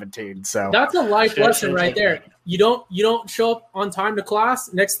 2017. So that's a life lesson right there. You don't show up on time to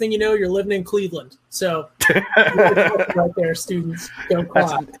class. Next thing you know, you're living in Cleveland. So right there, students, go class.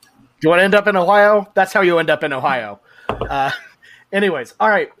 Do you want to end up in Ohio? That's how you end up in Ohio. Anyways, all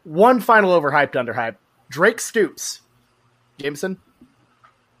right. One final overhyped, underhyped. Drake Stoops. Jameson?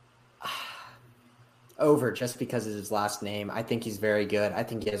 Over, just because of his last name. I think he's very good. I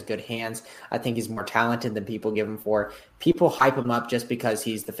think he has good hands. I think he's more talented than people give him for. People hype him up just because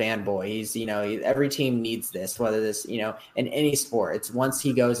he's the fanboy. He's, every team needs this, whether this, in any sport. It's once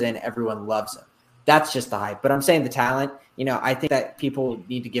he goes in, everyone loves him. That's just the hype. But I'm saying the talent, I think that people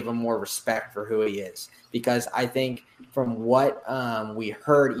need to give him more respect for who he is, because I think from what we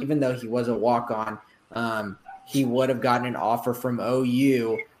heard, even though he was a walk-on, he would have gotten an offer from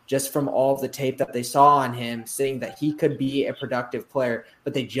OU just from all the tape that they saw on him, saying that he could be a productive player,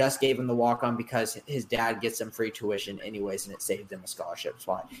 but they just gave him the walk-on because his dad gets him free tuition anyways, and it saved him a scholarship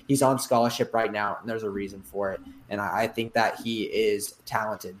spot. He's on scholarship right now, and there's a reason for it. And I think that he is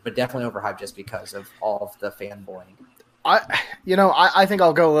talented, but definitely overhyped just because of all of the fanboying. I think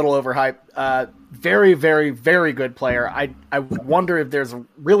I'll go a little overhyped. Very, very, very good player. I wonder if there's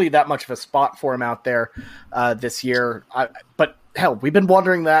really that much of a spot for him out there this year. But hell, we've been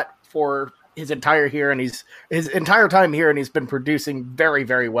wondering that for his entire time here, and he's been producing very,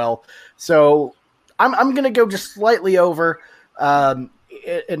 very well. So I'm going to go just slightly over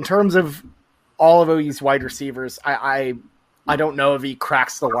in terms of all of OU's wide receivers. I don't know if he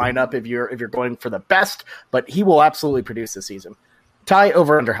cracks the lineup if you're going for the best, but he will absolutely produce this season. Ty,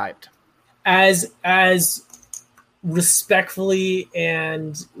 over, underhyped. As respectfully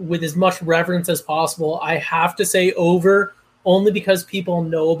and with as much reverence as possible, I have to say over, only because people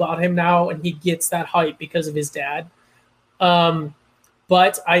know about him now and he gets that hype because of his dad.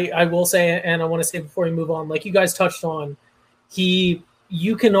 But I will say, and I want to say before we move on, like you guys touched on, you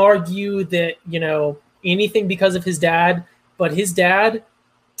can argue that, anything because of his dad, but his dad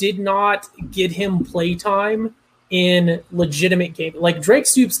did not get him play time in legitimate game. Like Drake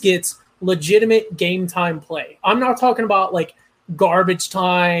Stoops gets legitimate game time play. I'm not talking about like garbage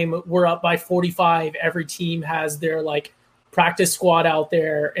time, we're up by 45. Every team has their like practice squad out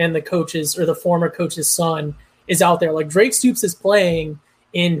there, and the coaches or the former coach's son is out there. Like Drake Stoops is playing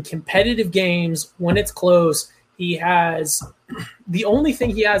in competitive games when it's close. He has the only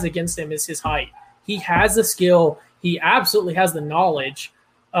thing he has against him is his height. He has the skill. He absolutely has the knowledge.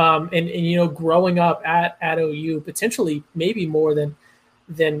 And growing up at OU, potentially maybe more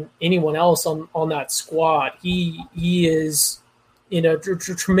than anyone else on that squad. He is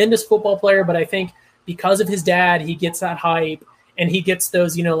tremendous football player, but I think because of his dad, he gets that hype and he gets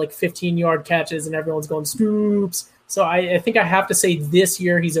those, like 15-yard catches and everyone's going Stoops. So I think I have to say this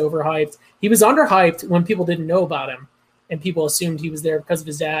year he's overhyped. He was underhyped when people didn't know about him and people assumed he was there because of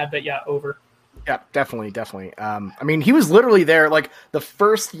his dad, but yeah, over. Yeah, definitely. He was literally there like the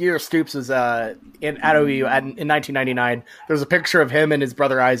first year Stoops was at OU in 1999. There's a picture of him and his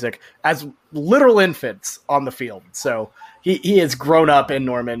brother Isaac as literal infants on the field. So he has grown up in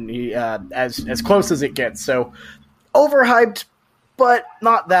Norman, as close as it gets. So overhyped, but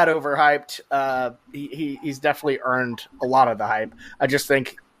not that overhyped. He's definitely earned a lot of the hype. I just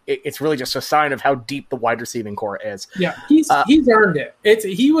think it's really just a sign of how deep the wide receiving core is. Yeah, he's earned it.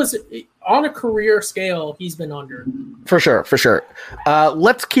 He was on a career scale. He's been under for sure.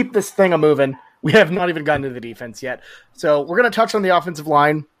 Let's keep this thing a moving. We have not even gotten to the defense yet, so we're going to touch on the offensive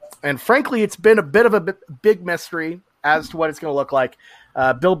line. And frankly, it's been a bit of a big mystery as to what it's going to look like.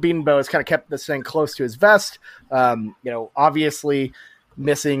 Bill Bedenbaugh has kind of kept this thing close to his vest. Obviously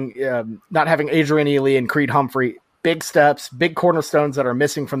missing, not having Adrian Ely and Creed Humphrey. Big steps, big cornerstones that are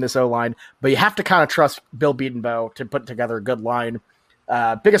missing from this O-line, but you have to kind of trust Bill Bedenbaugh to put together a good line.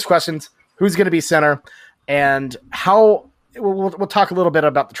 Biggest questions, who's going to be center, and how we'll talk a little bit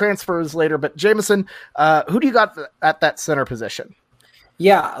about the transfers later, but Jameson, who do you got at that center position?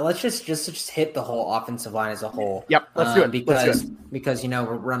 Yeah, let's just hit the whole offensive line as a whole. Yep, let's do it. Because we're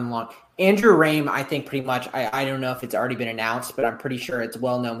running long. Andrew Rame, I think pretty much, I don't know if it's already been announced, but I'm pretty sure it's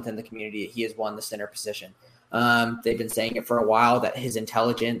well known within the community that he has won the center position. They've been saying it for a while that his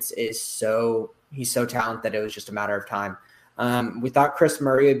intelligence he's so talented that it was just a matter of time. We thought Chris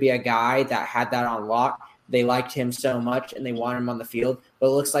Murray would be a guy that had that on lock. They liked him so much and they wanted him on the field, but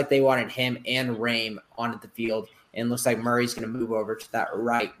it looks like they wanted him and Rame onto the field, and it looks like Murray's going to move over to that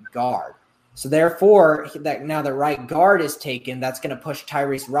right guard. So therefore, that now the right guard is taken, that's going to push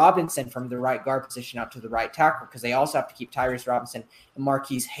Tyrese Robinson from the right guard position out to the right tackle, because they also have to keep Tyrese Robinson and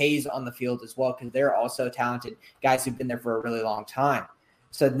Marquise Hayes on the field as well, because they're also talented guys who've been there for a really long time.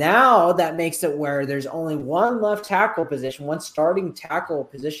 So now that makes it where there's only one left tackle position, one starting tackle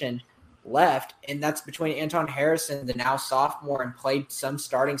position left, and that's between Anton Harrison, the now sophomore and played some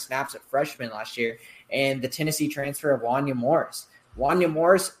starting snaps at freshman last year, and the Tennessee transfer of Wanya Morris. Wanya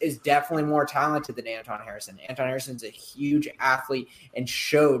Morris is definitely more talented than Anton Harrison. Anton Harrison's a huge athlete and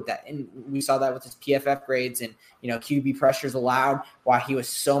showed that, and we saw that with his PFF grades and QB pressures allowed, why he was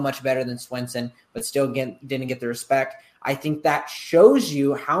so much better than Swenson, but still didn't get the respect. I think that shows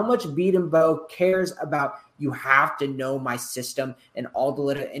you how much Bedenbaugh cares about. You have to know my system and all the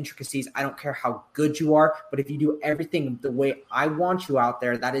little intricacies. I don't care how good you are, but if you do everything the way I want you out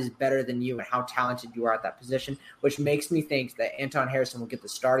there, that is better than you and how talented you are at that position, which makes me think that Anton Harrison will get the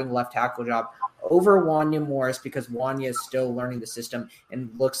starting left tackle job over Wanya Morris, because Wanya is still learning the system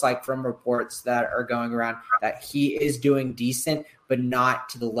and looks like from reports that are going around that he is doing decent, but not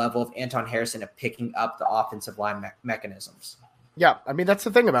to the level of Anton Harrison of picking up the offensive line mechanisms. Yeah, I mean, that's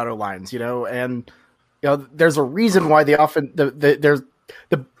the thing about O-lines, and there's a reason why there's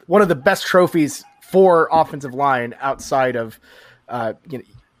one of the best trophies for offensive line outside of the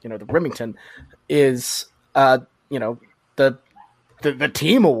Remington is the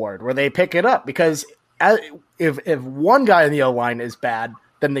team award, where they pick it up, because if one guy in the O-line is bad,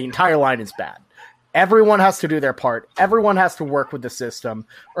 then the entire line is bad. Everyone has to do their part. Everyone has to work with the system,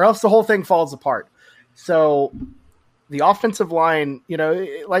 or else the whole thing falls apart. So the offensive line,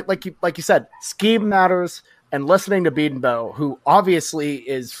 like you said, scheme matters, and listening to Bedenbaugh, who obviously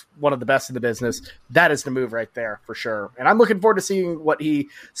is one of the best in the business, that is the move right there for sure. And I'm looking forward to seeing what he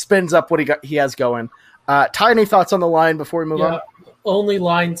spins up, what he has going. Ty, any thoughts on the line before we move on? Only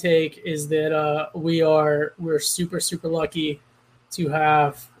line take is that we're super, super lucky to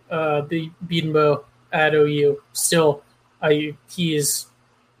have the Bedenbaugh at OU. Still, he is,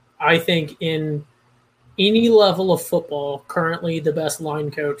 I think, in any level of football, currently the best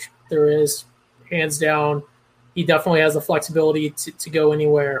line coach there is, hands down. He definitely has the flexibility to go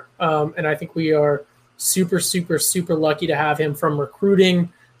anywhere. And I think we are super, super, super lucky to have him, from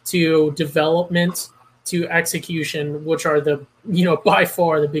recruiting to development to execution, which are by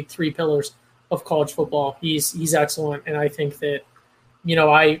far the big three pillars of college football. He's excellent, and I think that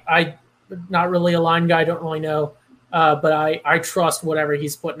I not really a line guy, don't really know, but I trust whatever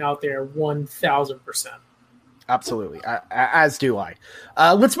he's putting out there 1,000%. Absolutely, as do I.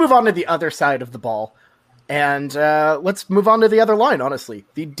 Let's move on to the other side of the ball, and let's move on to the other line. Honestly,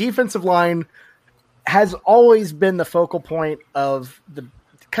 the defensive line has always been the focal point of the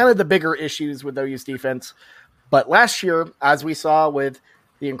kind of the bigger issues with OU's defense. But last year, as we saw with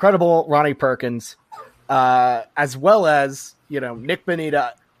the incredible Ronnie Perkins, as well as Nick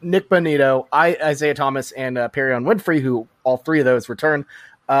Bonito, Isaiah Thomas, and Perion Winfrey, who all three of those return,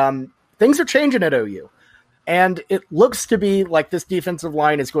 things are changing at OU. And it looks to be like this defensive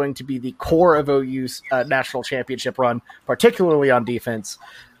line is going to be the core of OU's national championship run, particularly on defense.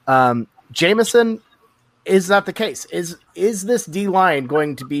 Jameson, is that the case? Is this D-line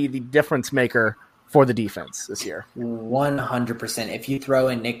going to be the difference maker for the defense this year? 100%. If you throw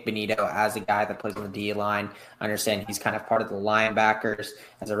in Nick Bonito as a guy that plays on the D-line, I understand he's kind of part of the linebackers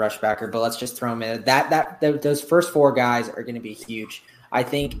as a rush backer, but let's just throw him in. Those first four guys are going to be huge. I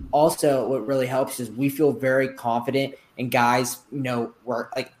think also what really helps is we feel very confident in guys, we're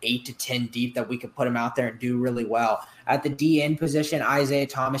like 8 to 10 deep that we could put them out there and do really well. At the DN position, Isaiah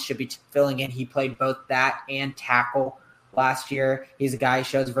Thomas should be filling in. He played both that and tackle last year. He's a guy who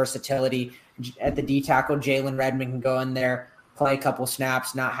shows versatility. At the D tackle, Jalen Redmond can go in there, play a couple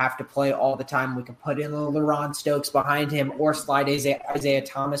snaps, not have to play all the time. We can put in LaRon Stokes behind him or slide Isaiah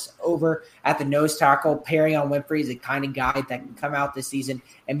Thomas over. At the nose tackle, Perion Winfrey is the kind of guy that can come out this season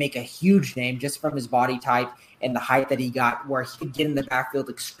and make a huge name just from his body type and the height that he got, where he could get in the backfield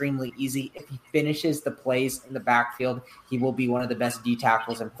extremely easy. If he finishes the plays in the backfield, he will be one of the best D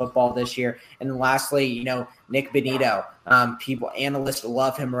tackles in football this year. And then lastly, Nick Bonito. Analysts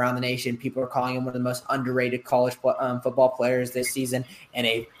love him around the nation. People are calling him one of the most underrated college football players this season and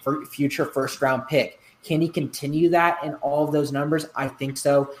a future first-round pick. Can he continue that in all of those numbers? I think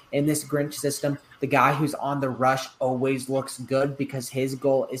so. In this Grinch system, the guy who's on the rush always looks good because his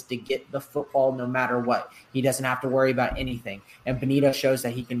goal is to get the football no matter what. He doesn't have to worry about anything. And Bonito shows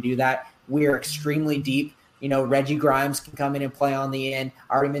that he can do that. We are extremely deep. Reggie Grimes can come in and play on the end.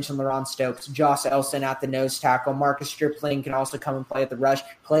 I already mentioned LaRon Stokes. Josh Elson at the nose tackle. Marcus Stripling can also come and play at the rush.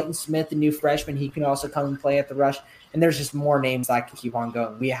 Clayton Smith, the new freshman, he can also come and play at the rush. And there's just more names I can keep on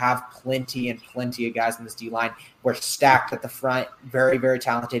going. We have plenty of guys in this D-line. We're stacked at the front, very, very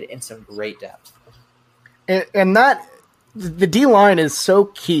talented, and some great depth. And that the D-line is so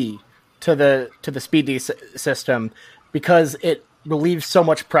key to the speed D system because it relieves so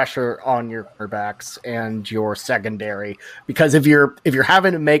much pressure on your quarterbacks and your secondary. Because if you're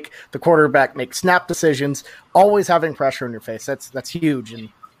having to make the quarterback make snap decisions, always having pressure in your face, that's huge. And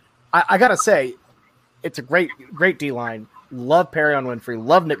I gotta say, it's a great D-line. Love Perion Winfrey,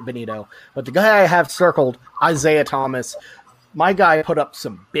 love Nick Bonito, but the guy I have circled, Isaiah Thomas, my guy put up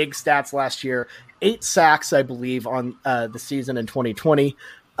some big stats last year. 8 sacks, I believe, on the season in 2020.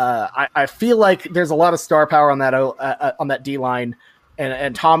 I feel like there's a lot of star power on that D line,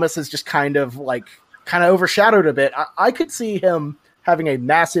 and Thomas is just kind of overshadowed a bit. I could see him having a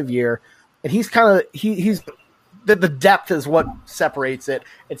massive year, and he's the depth is what separates it.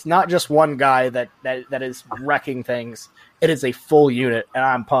 It's not just one guy that is wrecking things. It is a full unit, and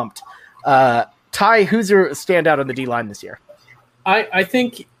I'm pumped. Ty, who's your standout on the D line this year? I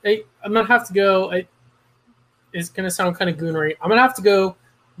think I'm gonna have to go. It's gonna sound kind of goonery. I'm gonna have to go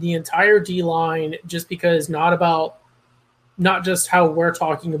the entire D line, just because not just how we're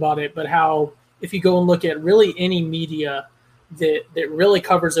talking about it, but how if you go and look at really any media that really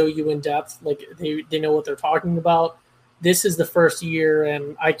covers OU in depth, like they know what they're talking about. This is the first year,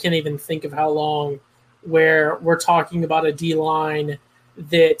 and I can't even think of how long, where we're talking about a D line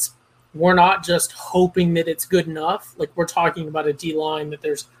that we're not just hoping that it's good enough. Like, we're talking about a D line that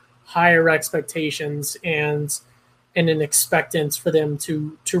there's higher expectations and an expectance for them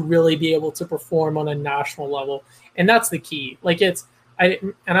to really be able to perform on a national level. And that's the key. Like, I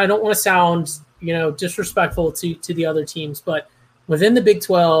don't want to sound, disrespectful to the other teams, but within the Big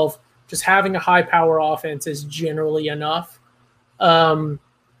 12, just having a high power offense is generally enough.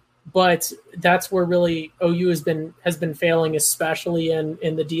 But that's where really OU has been failing, especially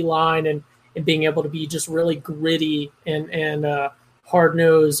in the D line and being able to be just really gritty and hard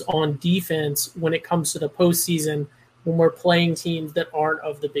nosed on defense when it comes to the postseason when we're playing teams that aren't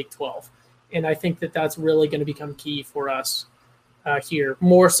of the Big 12. And I think that that's really going to become key for us here,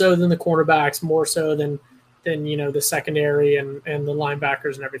 more so than the cornerbacks, more so than the secondary and the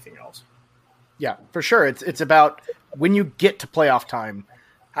linebackers and everything else. Yeah, for sure. It's about when you get to playoff time,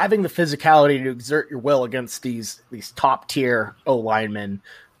 having the physicality to exert your will against these top tier O linemen.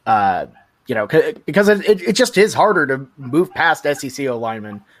 because it just is harder to move past SEC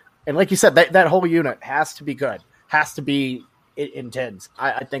linemen. And like you said, that whole unit has to be good, has to be intense.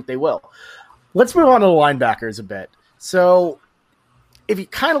 I think they will. Let's move on to the linebackers a bit. So if you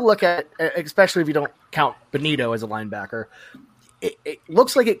kind of look at, especially if you don't count Benito as a linebacker, it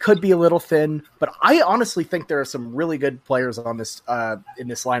looks like it could be a little thin, but I honestly think there are some really good players on this in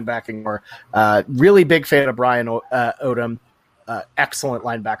this linebacking. Or really big fan of Brian Odom, excellent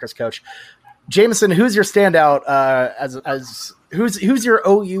linebackers coach. Jameson, who's your standout who's your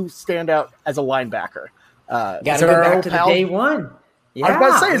OU standout as a linebacker? Got to go back to the day one. Yeah, I was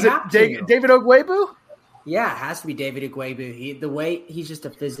about to say, is it David Ogwebu? Yeah, it has to be David Ogwebu. He's just a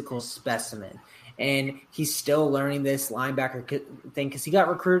physical specimen. And he's still learning this linebacker thing because he got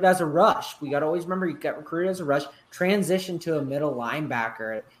recruited as a rush. We got to always remember he got recruited as a rush, transitioned to a middle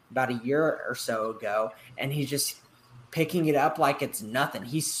linebacker about a year or so ago, and he's just picking it up like it's nothing.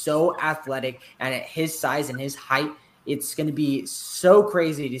 He's so athletic, and at his size and his height, it's going to be so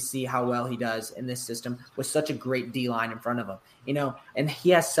crazy to see how well he does in this system with such a great D-line in front of him. And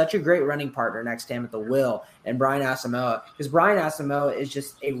he has such a great running partner next to him at the will, and Brian Asamoah, because Brian Asamoah is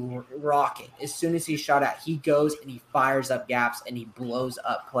just a rocket. As soon as he's shot at, he goes and he fires up gaps and he blows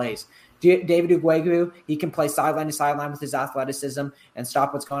up plays. David Ogwebu, he can play sideline to sideline with his athleticism and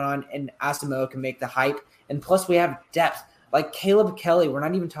stop what's going on, and Asamoah can make the hype. And plus we have depth. Like Caleb Kelly, we're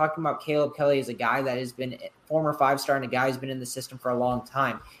not even talking about Caleb Kelly as a guy that has been former 5-star and a guy who's been in the system for a long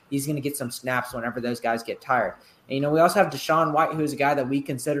time. He's going to get some snaps whenever those guys get tired. And, we also have Deshaun White, who's a guy that we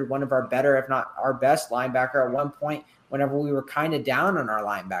considered one of our better, if not our best linebacker at one point whenever we were kind of down on our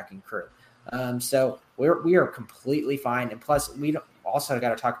linebacking crew. So we are completely fine. And plus, we also got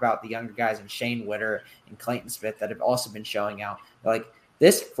to talk about the younger guys and Shane Witter and Clayton Smith that have also been showing out. Like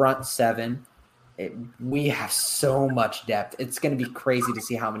this front seven, we have so much depth. It's going to be crazy to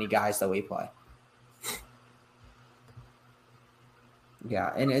see how many guys that we play.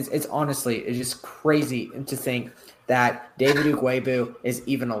 Yeah, and it's honestly, it's just crazy to think that David Ogwebu is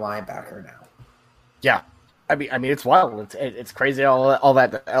even a linebacker now. Yeah, I mean, it's wild. It's crazy all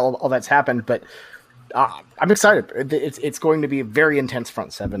that's happened, but I'm excited. It's going to be a very intense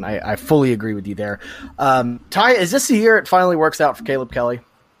front seven. I fully agree with you there. Ty, is this the year it finally works out for Caleb Kelly?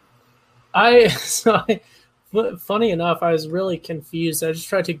 Funny enough, I was really confused. I just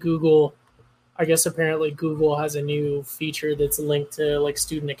tried to Google. I guess apparently Google has a new feature that's linked to like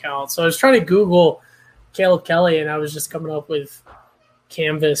student accounts. So I was trying to Google Caleb Kelly, and I was just coming up with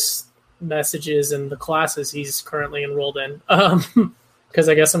Canvas messages and the classes he's currently enrolled in. Because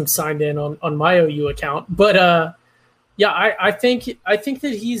I guess I'm signed in on my OU account. But yeah, I think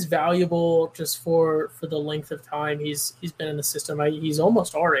that he's valuable just for the length of time he's been in the system. He's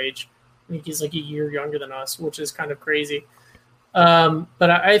almost our age. I think he's like a year younger than us, which is kind of crazy. But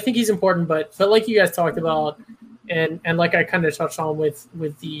I think he's important. But like you guys talked about, and like I kind of touched on with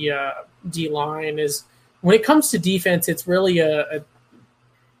the D line, is when it comes to defense, it's really a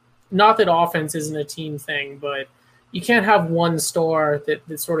not that offense isn't a team thing, but you can't have one star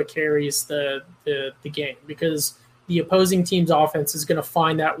that sort of carries the game, because the opposing team's offense is going to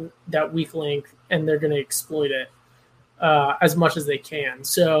find that weak link and they're going to exploit it as much as they can.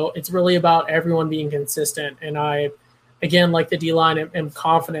 So it's really about everyone being consistent. And I, again, like the D-line, am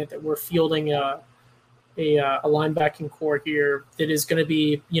confident that we're fielding a linebacking core here that is going to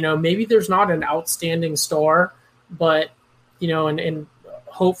be, maybe there's not an outstanding star, but, and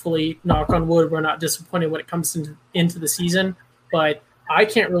hopefully, knock on wood, we're not disappointed when it comes into the season. But I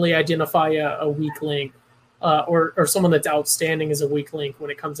can't really identify a weak link or someone that's outstanding as a weak link when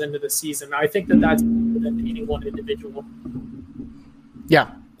it comes into the season. I think that's more than any one individual.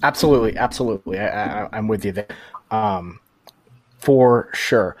 Yeah, absolutely. I'm with you there. For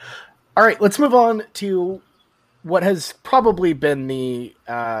sure. All right, let's move on to what has probably been the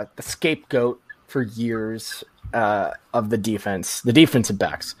scapegoat for years of the defense, the defensive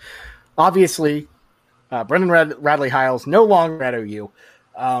backs. Obviously, Brendan Radley-Hiles no longer at OU.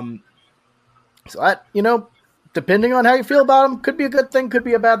 So that, depending on how you feel about him, could be a good thing, could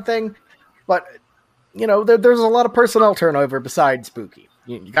be a bad thing. But, there's a lot of personnel turnover besides Spooky.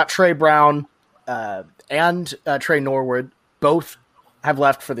 You got Trey Brown and Trey Norwood. Both have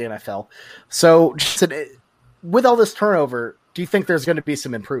left for the NFL. So just with all this turnover, do you think there's going to be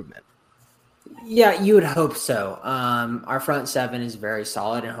some improvement? Yeah, you would hope so. Our front seven is very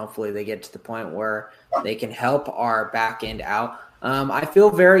solid, and hopefully they get to the point where they can help our back end out. I feel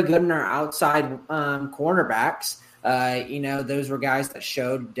very good in our outside cornerbacks. Those were guys that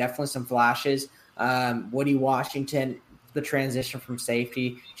showed definitely some flashes. Woody Washington, the transition from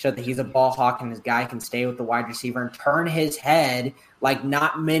safety, showed that he's a ball hawk and this guy can stay with the wide receiver and turn his head like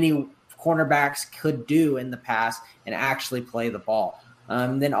not many cornerbacks could do in the past and actually play the ball.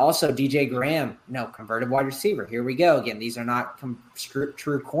 Then also DJ Graham, converted wide receiver. Here we go again. These are not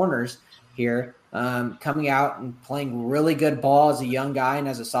true corners here. Coming out and playing really good ball as a young guy and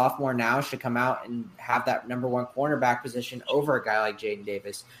as a sophomore now should come out and have that number one cornerback position over a guy like Jaden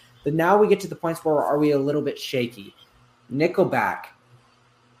Davis. But now we get to the points where are we a little bit shaky. Nickelback.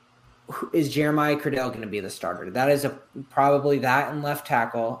 Is Jeremiah Cradell going to be the starter? That is probably that and left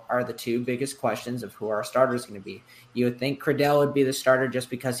tackle are the two biggest questions of who our starter is going to be. You would think Cradell would be the starter just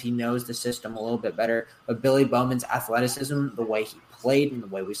because he knows the system a little bit better. But Billy Bowman's athleticism, the way he played and the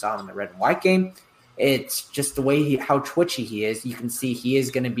way we saw him in the red and white game, it's just the way how twitchy he is. You can see he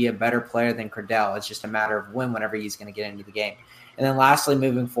is going to be a better player than Cradell. It's just a matter of whenever he's going to get into the game. And then lastly,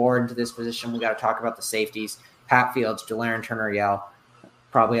 moving forward into this position, we got to talk about the safeties. Pat Fields, Delaren Turner-Yell,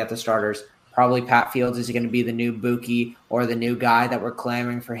 probably at the starters. Probably Pat Fields is going to be the new Buki or the new guy that we're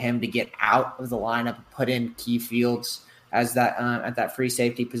clamoring for him to get out of the lineup and put in Key Fields as that at that free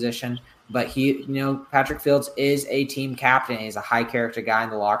safety position. But Patrick Fields is a team captain. He's a high character guy in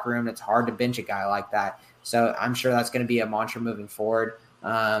the locker room. It's hard to bench a guy like that. So I'm sure that's going to be a mantra moving forward.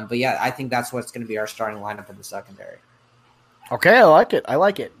 But yeah, I think that's what's going to be our starting lineup in the secondary. Okay, I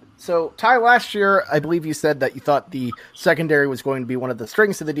like it. So, Ty, last year, I believe you said that you thought the secondary was going to be one of the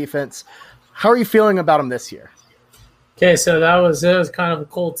strengths of the defense. How are you feeling about them this year? Okay, so that was kind of a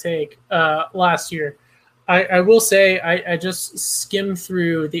cold take last year. I will say I just skimmed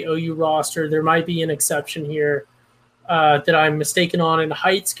through the OU roster. There might be an exception here that I'm mistaken on, and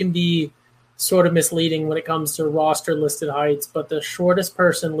heights can be sort of misleading when it comes to roster listed heights, but the shortest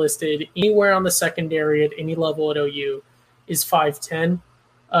person listed anywhere on the secondary at any level at OU is 5'10".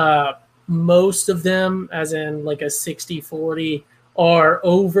 Most of them, as in like a 60-40, are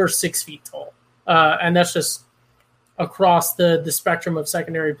over 6 feet tall. And that's just across the spectrum of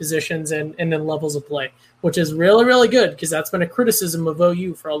secondary positions and then levels of play, which is really, really good because that's been a criticism of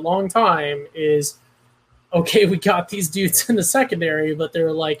OU for a long time is, okay, we got these dudes in the secondary, but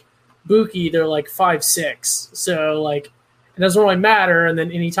they're like Buki, they're like 5'6". So like it doesn't really matter. And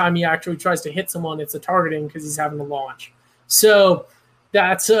then anytime he actually tries to hit someone, it's a targeting because he's having to launch. So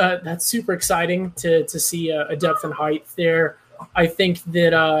that's super exciting to see a depth and height there. I think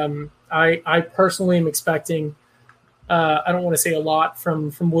that I personally am expecting I don't want to say a lot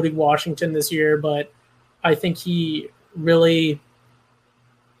from Woody Washington this year, but I think he really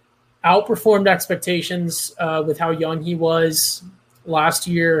outperformed expectations with how young he was last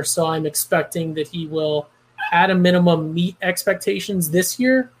year. So I'm expecting that he will, at a minimum, meet expectations this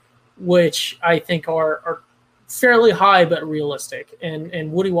year, which I think are fairly high but realistic.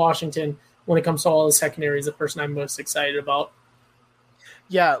 And Woody Washington, when it comes to all the secondary, is the person I'm most excited about.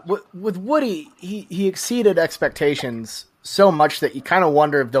 Yeah, with Woody, he exceeded expectations so much that you kind of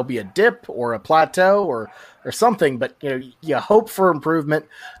wonder if there'll be a dip or a plateau or something. But you hope for improvement.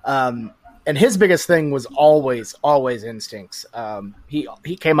 And his biggest thing was always instincts.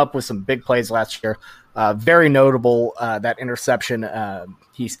 He came up with some big plays last year. Very notable that interception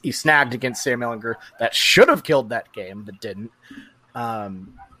he snagged against Sam Ehlinger that should have killed that game but didn't.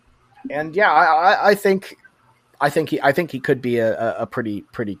 And yeah, I think he could be a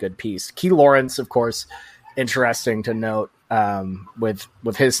pretty good piece. Key Lawrence, of course, interesting to note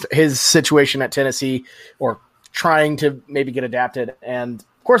with his situation at Tennessee or trying to maybe get adapted, and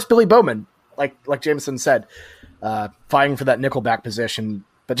of course Billy Bowman, like Jameson said, fighting for that nickelback position.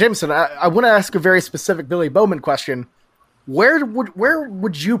 But Jameson, I want to ask a very specific Billy Bowman question. Where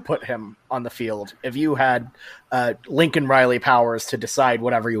would you put him on the field if you had Lincoln Riley powers to decide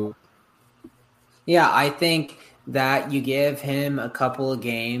whatever you? Yeah, I think that you give him a couple of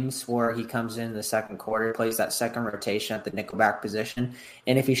games where he comes in the second quarter, plays that second rotation at the nickelback position.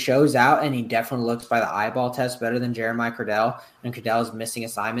 And if he shows out and he definitely looks by the eyeball test better than Jeremiah Cradell, and Cradell is missing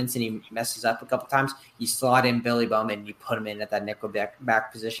assignments and he messes up a couple times, you slot in Billy Bowman and you put him in at that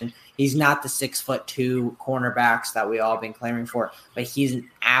nickelback position. He's not the 6'2" cornerbacks that we all been clamoring for, but he's an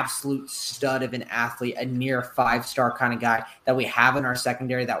absolute stud of an athlete, a near 5-star kind of guy that we have in our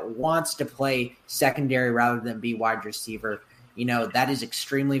secondary that wants to play secondary rather than be wide receiver. That is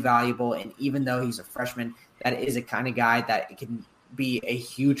extremely valuable. And even though he's a freshman, that is a kind of guy that can be a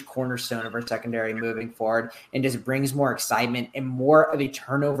huge cornerstone of our secondary moving forward and just brings more excitement and more of a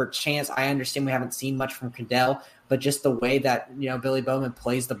turnover chance. I understand we haven't seen much from Cradell, but just the way that, Billy Bowman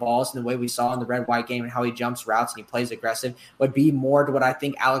plays the balls and the way we saw in the red-white game and how he jumps routes and he plays aggressive would be more to what I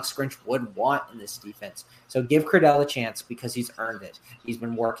think Alex Grinch would want in this defense. So give Cradell a chance because he's earned it. He's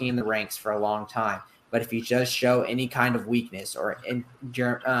been working in the ranks for a long time. But if he does show any kind of weakness or if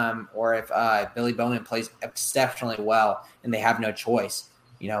Billy Bowman plays exceptionally well and they have no choice,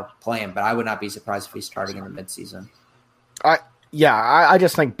 play him. But I would not be surprised if he's starting in the midseason. I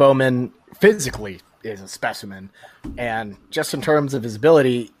just think Bowman physically is a specimen, and just in terms of his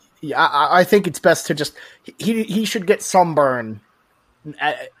ability, I think it's best to just he should get some burn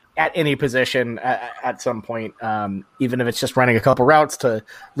at any position at some point, even if it's just running a couple routes to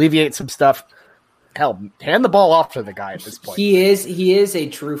alleviate some stuff. Hell, hand the ball off to the guy at this point. He is a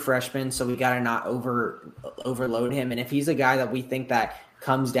true freshman, so we got to not overload him. And if he's a guy that we think that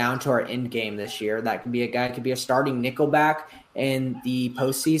comes down to our end game this year, that could be a guy, could be a starting nickelback in the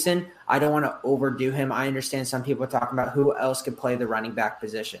postseason. I don't want to overdo him. I understand some people are talking about who else could play the running back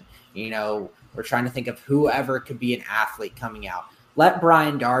position. We're trying to think of whoever could be an athlete coming out. Let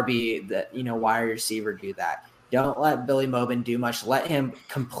Brian Darby, the wide receiver, do that. Don't let Billy Mobin do much. Let him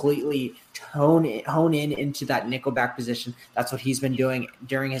completely hone in into that nickelback position. That's what he's been doing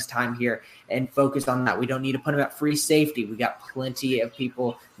during his time here, and focus on that. We don't need to put him at free safety. We got plenty of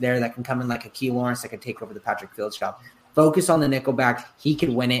people there that can come in, like a Key Lawrence that can take over the Patrick Fields job. Focus on the nickelback. He could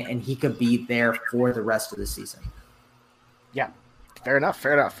win it, and he could be there for the rest of the season. Yeah, fair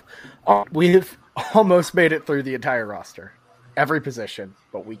enough. We've almost made it through the entire roster. Every position,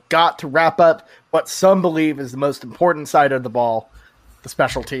 but we got to wrap up what some believe is the most important side of the ball, the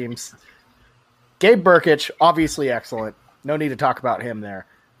special teams. Gabe Burkich, obviously excellent. No need to talk about him there.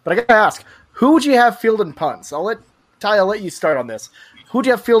 But I got to ask, who would you have fielding punts? I'll let you start on this. Who would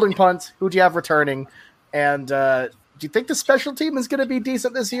you have fielding punts? Who would you have returning? And do you think the special team is going to be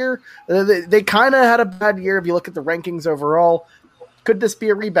decent this year? They kind of had a bad year if you look at the rankings overall. Could this be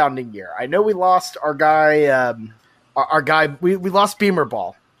a rebounding year? I know we lost our guy... we lost Beamer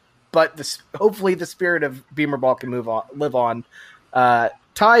Ball, but hopefully the spirit of Beamer Ball can live on.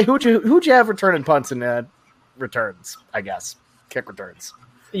 Ty, who'd you have returning punts and returns? I guess kick returns.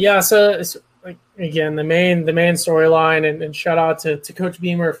 Yeah. So again, the main storyline, and shout out to Coach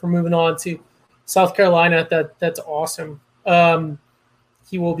Beamer for moving on to South Carolina. That's awesome.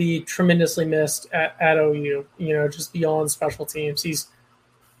 He will be tremendously missed at OU. Just beyond special teams,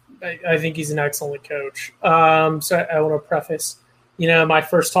 I think he's an excellent coach. So I want to preface, my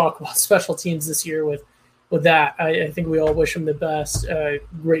first talk about special teams this year with that. I think we all wish him the best.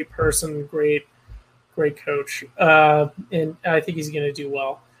 Great person, great coach, and I think he's going to do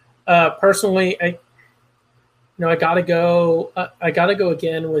well. Personally, I gotta go. I gotta go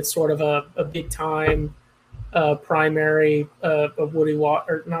again with sort of a big time primary of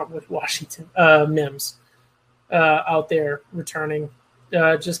Washington Mims out there returning.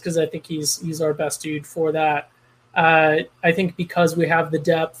 Just because I think he's our best dude for that. I think because we have the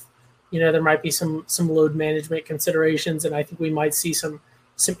depth, there might be some load management considerations, and I think we might see some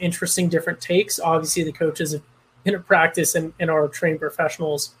interesting different takes. Obviously, the coaches have been at practice and are trained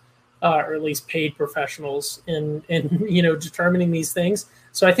professionals, or at least paid professionals in determining these things.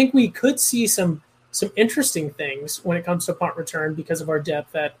 So I think we could see some interesting things when it comes to punt return because of our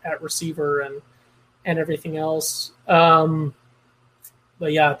depth at receiver and everything else.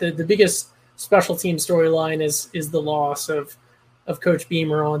 But yeah, the biggest special team storyline is the loss of Coach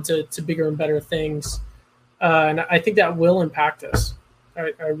Beamer on to bigger and better things. And I think that will impact us.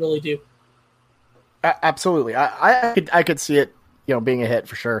 I really do. Absolutely. I could see it, being a hit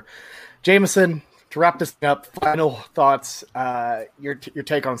for sure. Jameson, to wrap this up, final thoughts, your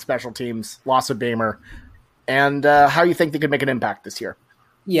take on special teams, loss of Beamer, and how you think they could make an impact this year.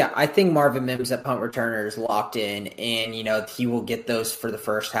 Yeah, I think Marvin Mims at punt returner is locked in, and he will get those for the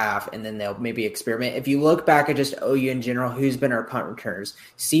first half, and then they'll maybe experiment. If you look back at just OU in general, who's been our punt returners?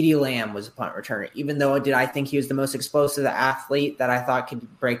 CeeDee Lamb was a punt returner. Even though I think he was the most explosive athlete that I thought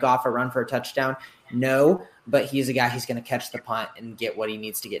could break off a run for a touchdown? No, but he's a guy who's going to catch the punt and get what he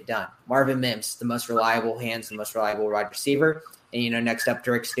needs to get done. Marvin Mims, the most reliable hands, the most reliable wide receiver, and next up,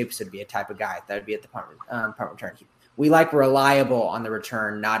 Drake Stoops would be a type of guy that would be at the punt return. We like reliable on the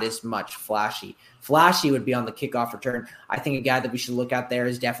return, not as much flashy. Flashy would be on the kickoff return. I think a guy that we should look at there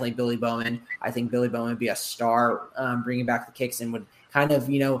is definitely Billy Bowman. I think Billy Bowman would be a star bringing back the kicks and would kind of,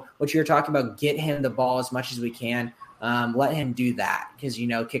 what you're talking about, get him the ball as much as we can. Let him do that because,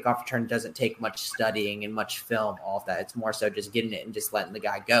 kickoff return doesn't take much studying and much film, all of that. It's more so just getting it and just letting the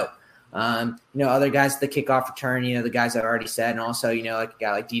guy go. Other guys, the kickoff return, the guys I already said, and also, like a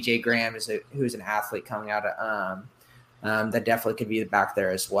guy like DJ Graham who's an athlete coming out of that definitely could be back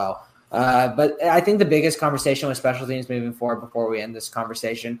there as well. But I think the biggest conversation with special teams moving forward before we end this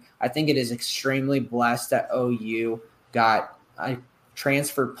conversation, I think it is extremely blessed that OU got a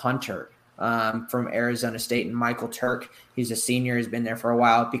transfer punter from Arizona State and Michael Turk. He's a senior, has been there for a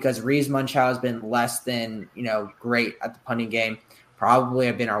while because Reese Munchow has been less than, great at the punting game. probably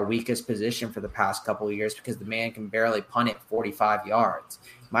have been our weakest position for the past couple of years because the man can barely punt it 45 yards.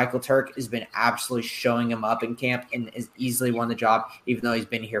 Michael Turk has been absolutely showing him up in camp and has easily won the job, even though he's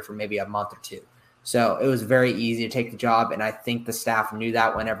been here for maybe a month or two. So it was very easy to take the job, and I think the staff knew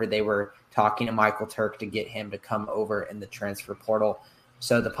that whenever they were talking to Michael Turk to get him to come over in the transfer portal.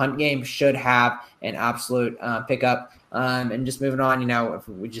 So the punt game should have an absolute pickup. And just moving on, if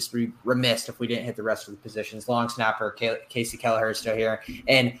we just be remiss if we didn't hit the rest of the positions. Long snapper, Casey Kelleher is still here.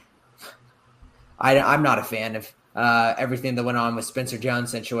 And I'm not a fan of everything that went on with Spencer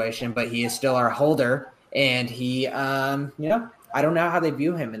Jones' situation, but he is still our holder. And he, I don't know how they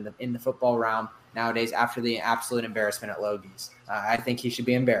view him in the football realm nowadays after the absolute embarrassment at Logie's. I think he should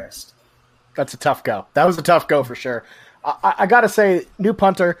be embarrassed. That's a tough go. That was a tough go for sure. I got to say, new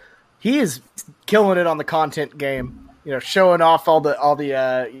punter, he is killing it on the content game. Showing off all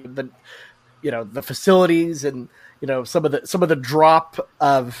the facilities and some of the drop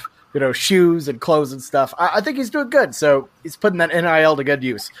of shoes and clothes and stuff. I think he's doing good. So he's putting that NIL to good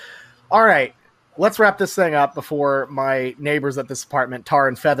use. All right, let's wrap this thing up before my neighbors at this apartment tar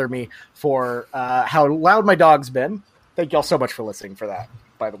and feather me for how loud my dog's been. Thank y'all so much for listening for that,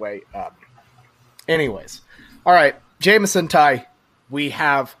 by the way. Anyways, all right, Jameson, Ty, we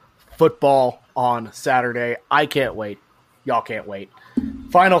have football on Saturday. I can't wait. Y'all can't wait.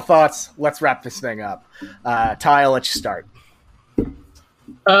 Final thoughts. Let's wrap this thing up. Ty, I'll let you start.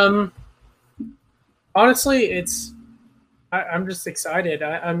 Honestly, I'm just excited.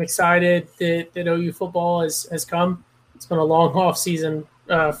 I'm excited that OU football has come. It's been a long off season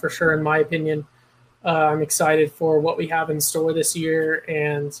for sure, in my opinion. I'm excited for what we have in store this year,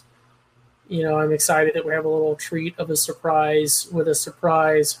 and I'm excited that we have a little treat of a surprise with a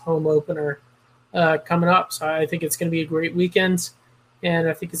surprise home opener coming up. So I think it's going to be a great weekend, and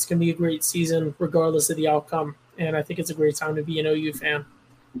I think it's going to be a great season regardless of the outcome. And I think it's a great time to be an OU fan.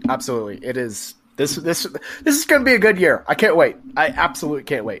 Absolutely. It is. This is going to be a good year. I can't wait. I absolutely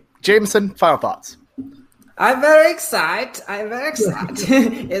can't wait. Jameson, final thoughts. I'm very excited.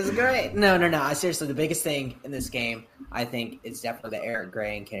 It's great. No. Seriously, the biggest thing in this game, I think, is definitely the Eric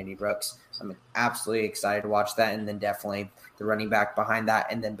Gray and Kennedy Brooks. I'm absolutely excited to watch that, and then definitely the running back behind that,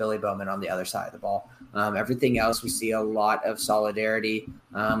 and then Billy Bowman on the other side of the ball. Everything else, we see a lot of solidarity.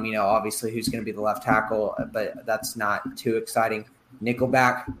 Obviously who's going to be the left tackle, but that's not too exciting.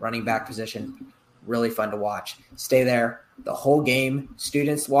 Nickelback, running back position, really fun to watch. Stay there the whole game.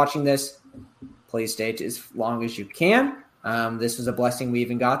 Students watching this, please stay as long as you can. This was a blessing we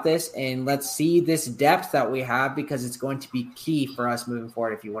even got this, and let's see this depth that we have because it's going to be key for us moving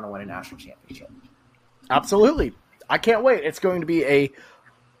forward if you want to win a national championship. Absolutely. I can't wait. It's going to be a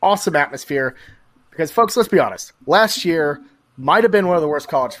awesome atmosphere because, folks, let's be honest. Last year might have been one of the worst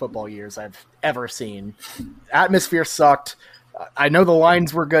college football years I've ever seen. Atmosphere sucked. I know the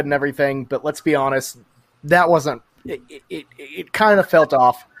lines were good and everything, but let's be honest, that wasn't – it kind of felt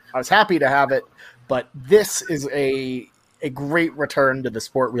off. I was happy to have it, but this is a great return to the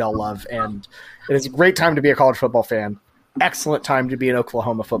sport we all love, and it is a great time to be a college football fan. Excellent time to be an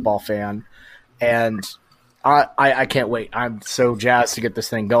Oklahoma football fan, and I can't wait. I'm so jazzed to get this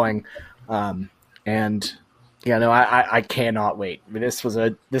thing going, I cannot wait. I mean,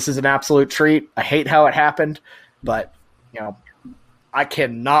 this is an absolute treat. I hate how it happened, but I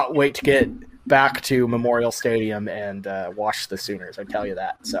cannot wait to get back to Memorial Stadium and watch the Sooners. I tell you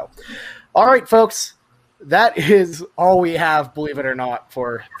that. So, all right, folks, that is all we have, believe it or not,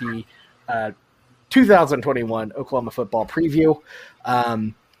 for the 2021 Oklahoma football preview.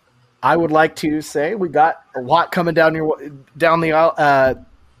 I would like to say we got a lot coming down the aisle.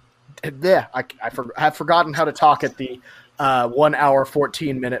 I have forgotten how to talk at the 1 hour,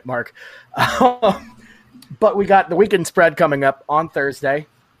 14-minute mark. But we got the weekend spread coming up on Thursday.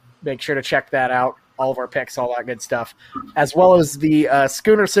 Make sure to check that out. All of our picks, all that good stuff, as well as the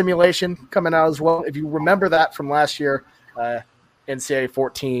Schooner simulation coming out as well. If you remember that from last year, NCAA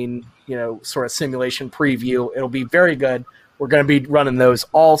 14, sort of simulation preview, it'll be very good. We're going to be running those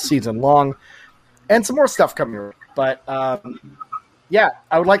all season long, and some more stuff coming. But I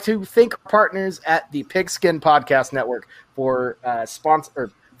would like to thank our partners at the Pigskin Podcast Network for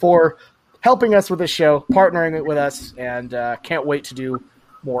for helping us with this show, partnering it with us, and can't wait to do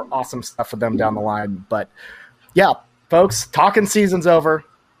more awesome stuff with them down the line. But yeah, folks, talking season's over.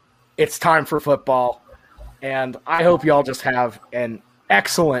 It's time for football. And I hope y'all just have an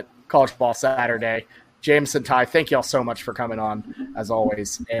excellent college ball Saturday. James and Ty, thank y'all so much for coming on, as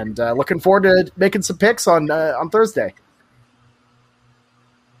always. And looking forward to making some picks on Thursday.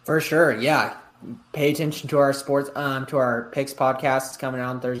 For sure, yeah. pay attention to our sports, to our picks podcast. It's coming out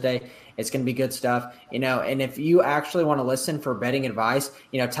on Thursday. It's going to be good stuff, and if you actually want to listen for betting advice,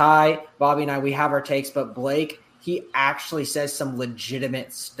 Ty, Bobby, and I, we have our takes, but Blake, he actually says some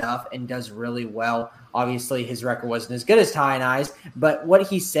legitimate stuff and does really well. Obviously, his record wasn't as good as Ty and I's, but what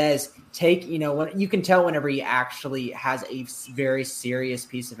he says, when you can tell whenever he actually has a very serious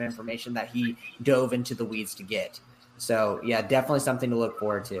piece of information that he dove into the weeds to get. So, yeah, definitely something to look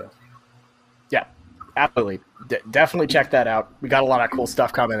forward to. Yeah, absolutely. Definitely check that out. We got a lot of cool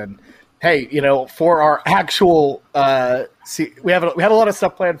stuff coming in. Hey, for our actual we had a lot of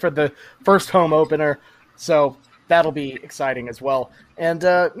stuff planned for the first home opener, so that'll be exciting as well. And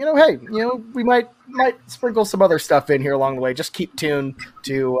we might sprinkle some other stuff in here along the way. Just keep tuned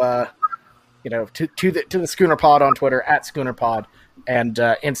to the Schooner Pod on Twitter at Schooner Pod and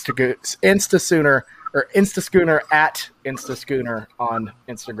Instasooner or Instaschooner at Instaschooner on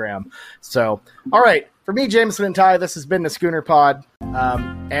Instagram. So, all right. For me, Jameson and Ty, this has been the Schooner Pod,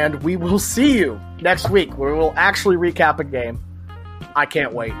 and we will see you next week where we'll actually recap a game. I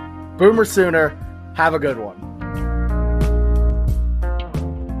can't wait. Boomer Sooner. Have a good one.